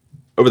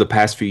 over the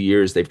past few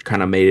years, they've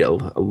kind of made a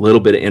little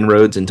bit of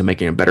inroads into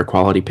making a better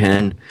quality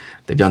pen.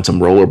 They've done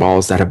some roller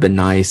balls that have been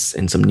nice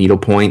and some needle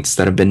points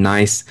that have been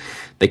nice.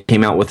 They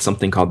came out with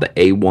something called the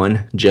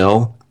A1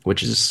 gel,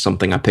 which is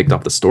something I picked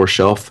off the store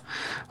shelf.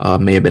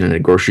 May have been in a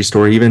grocery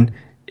store even.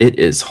 It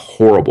is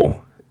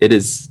horrible. It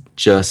is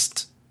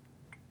just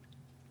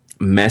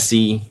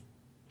messy,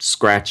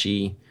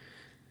 scratchy,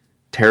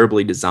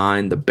 terribly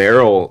designed. The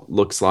barrel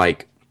looks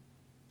like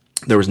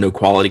there was no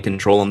quality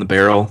control on the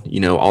barrel. You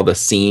know, all the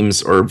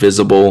seams are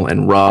visible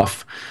and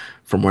rough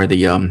from where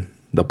the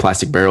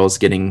plastic barrel is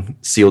getting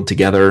sealed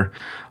together.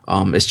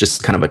 It's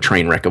just kind of a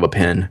train wreck of a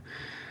pen.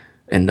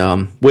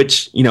 And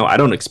which, you know, I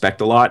don't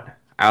expect a lot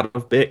out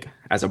of Bic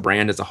as a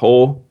brand as a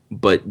whole,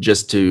 but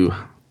just to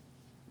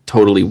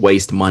totally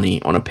waste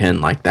money on a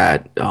pen like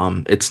that,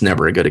 it's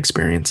never a good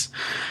experience.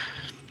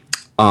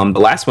 The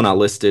last one I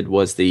listed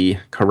was the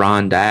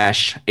Caran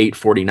Dash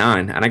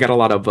 849, and I got a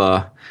lot of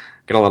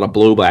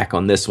blowback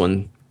on this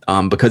one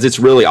because it's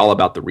really all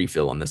about the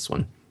refill on this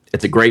one.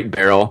 It's a great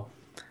barrel,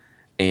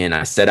 and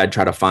I said I'd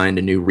try to find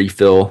a new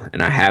refill,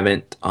 and I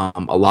haven't.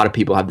 A lot of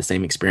people have the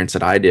same experience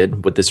that I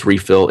did with this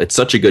refill. It's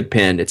such a good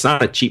pen. It's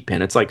not a cheap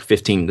pen. It's like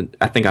 $15.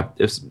 I think I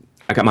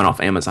got mine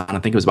off Amazon. I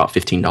think it was about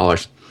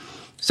 $15.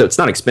 So it's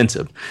not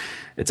expensive.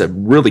 It's a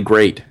really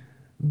great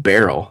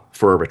barrel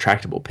for a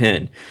retractable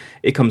pen.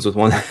 It comes with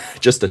one,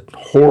 just a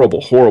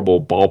horrible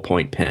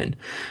ballpoint pen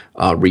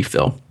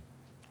refill.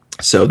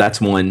 So that's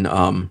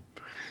one.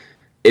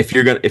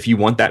 If you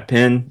want that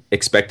pen,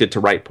 expect it to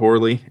write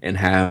poorly and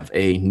have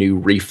a new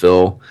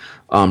refill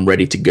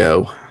ready to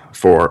go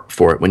for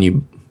it when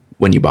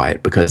you buy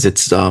it, because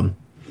it's no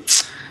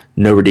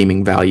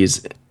redeeming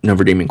values, no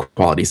redeeming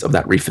qualities of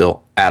that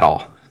refill at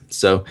all.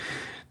 So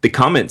the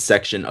comment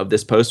section of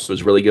this post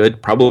was really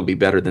good, probably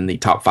better than the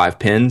top 5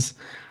 pens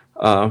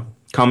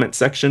comment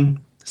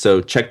section.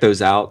 So check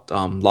those out.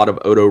 A lot of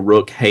Odo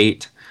Rook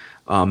hate.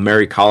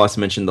 Mary Collis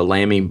mentioned the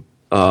Lamy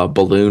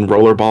balloon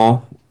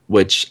rollerball,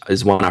 which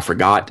is one I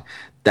forgot.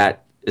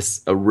 That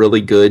is a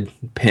really good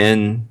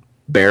pen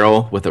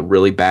barrel with a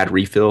really bad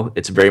refill.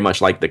 It's very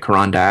much like the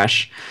Caran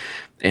Dash.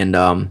 And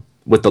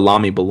with the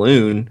Lamy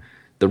balloon,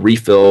 the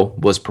refill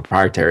was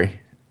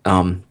proprietary.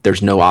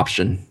 There's no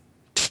option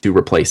to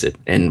replace it,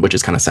 and which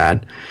is kind of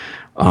sad.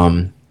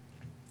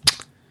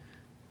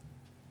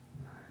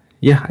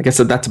 Yeah, I guess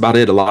that's about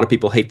it. A lot of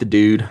people hate the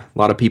Dude. A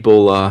lot of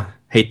people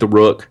hate the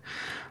Rook.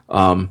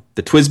 The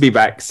TWSBI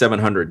VAC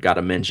 700 got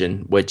a mention,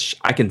 which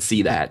I can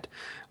see that.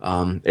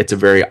 It's a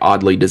very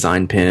oddly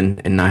designed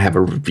pen, and I have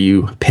a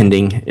review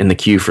pending in the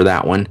queue for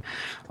that one,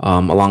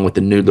 along with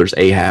the Noodler's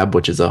Ahab,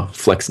 which is a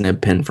flex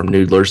nib pen from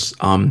Noodler's.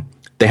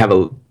 They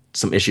have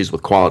some issues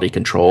with quality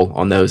control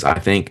on those, I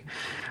think.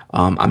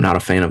 I'm not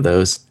a fan of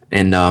those.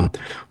 And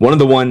one of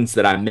the ones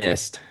that I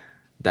missed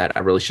that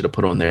I really should have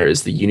put on there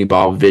is the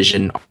Uniball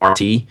Vision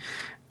RT.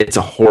 It's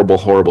a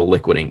horrible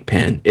liquid ink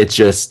pen.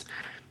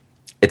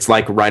 It's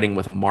like writing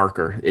with a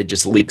marker. It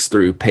just leaks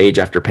through page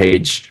after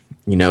page.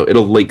 You know,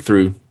 it'll bleed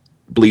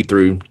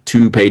through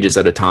 2 pages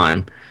at a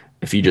time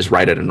if you just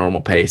write at a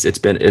normal pace. It's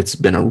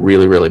been a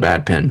really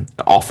bad pen,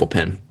 awful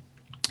pen.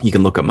 You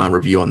can look up my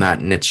review on that,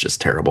 and it's just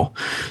terrible.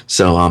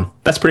 So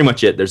that's pretty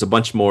much it. There's a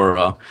bunch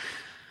more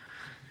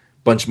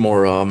bunch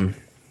more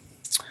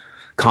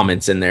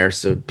comments in there.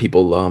 So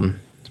people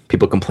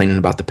complaining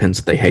about the pins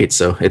that they hate.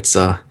 So it's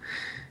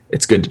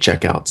good to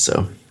check out.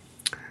 So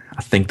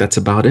I think that's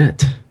about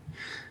it.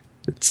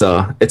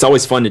 It's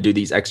always fun to do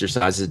these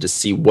exercises to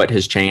see what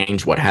has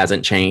changed, what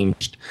hasn't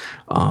changed.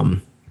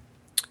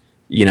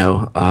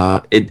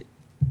 It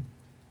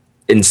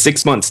in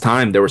 6 months'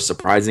 time there was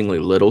surprisingly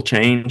little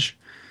change,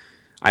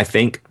 I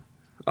think,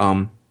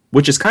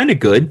 which is kind of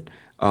good.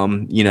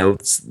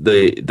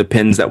 The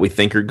pins that we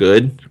think are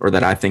good or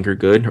that I think are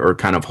good are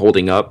kind of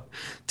holding up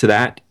to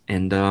that,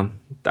 and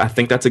I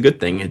think that's a good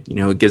thing.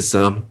 It gives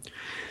kind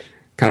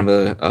of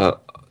a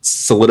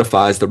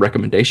solidifies the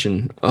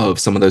recommendation of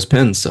some of those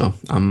pins. So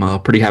I'm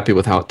pretty happy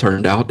with how it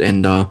turned out.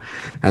 And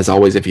as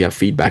always, if you have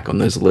feedback on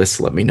those lists,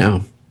 let me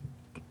know.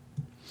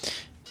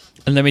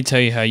 And let me tell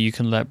you how you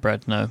can let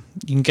Brad know.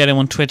 You can get him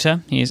on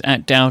Twitter. He is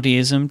at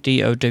Dowdyism,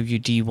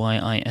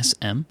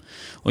 DOWDYISM.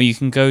 Or you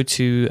can go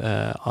to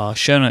our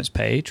show notes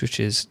page, which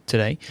is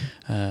today,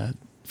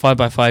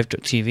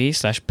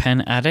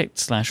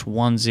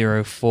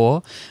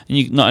 5by5.tv/penaddict/104.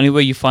 And not only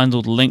will you find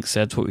all the links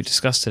there to what we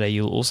discussed today,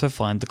 you'll also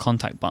find the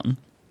contact button,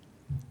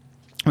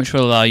 which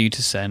will allow you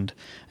to send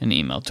an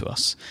email to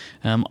us.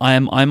 I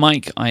am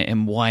iMike,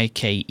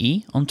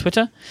 IMYKE on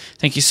Twitter.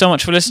 Thank you so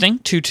much for listening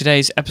to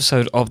today's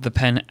episode of the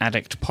Pen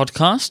Addict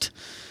Podcast.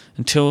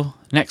 Until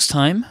next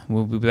time,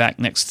 we'll be back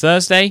next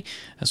Thursday,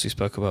 as we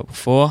spoke about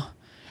before.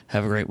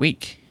 Have a great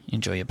week.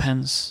 Enjoy your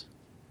pens.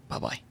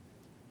 Bye-bye.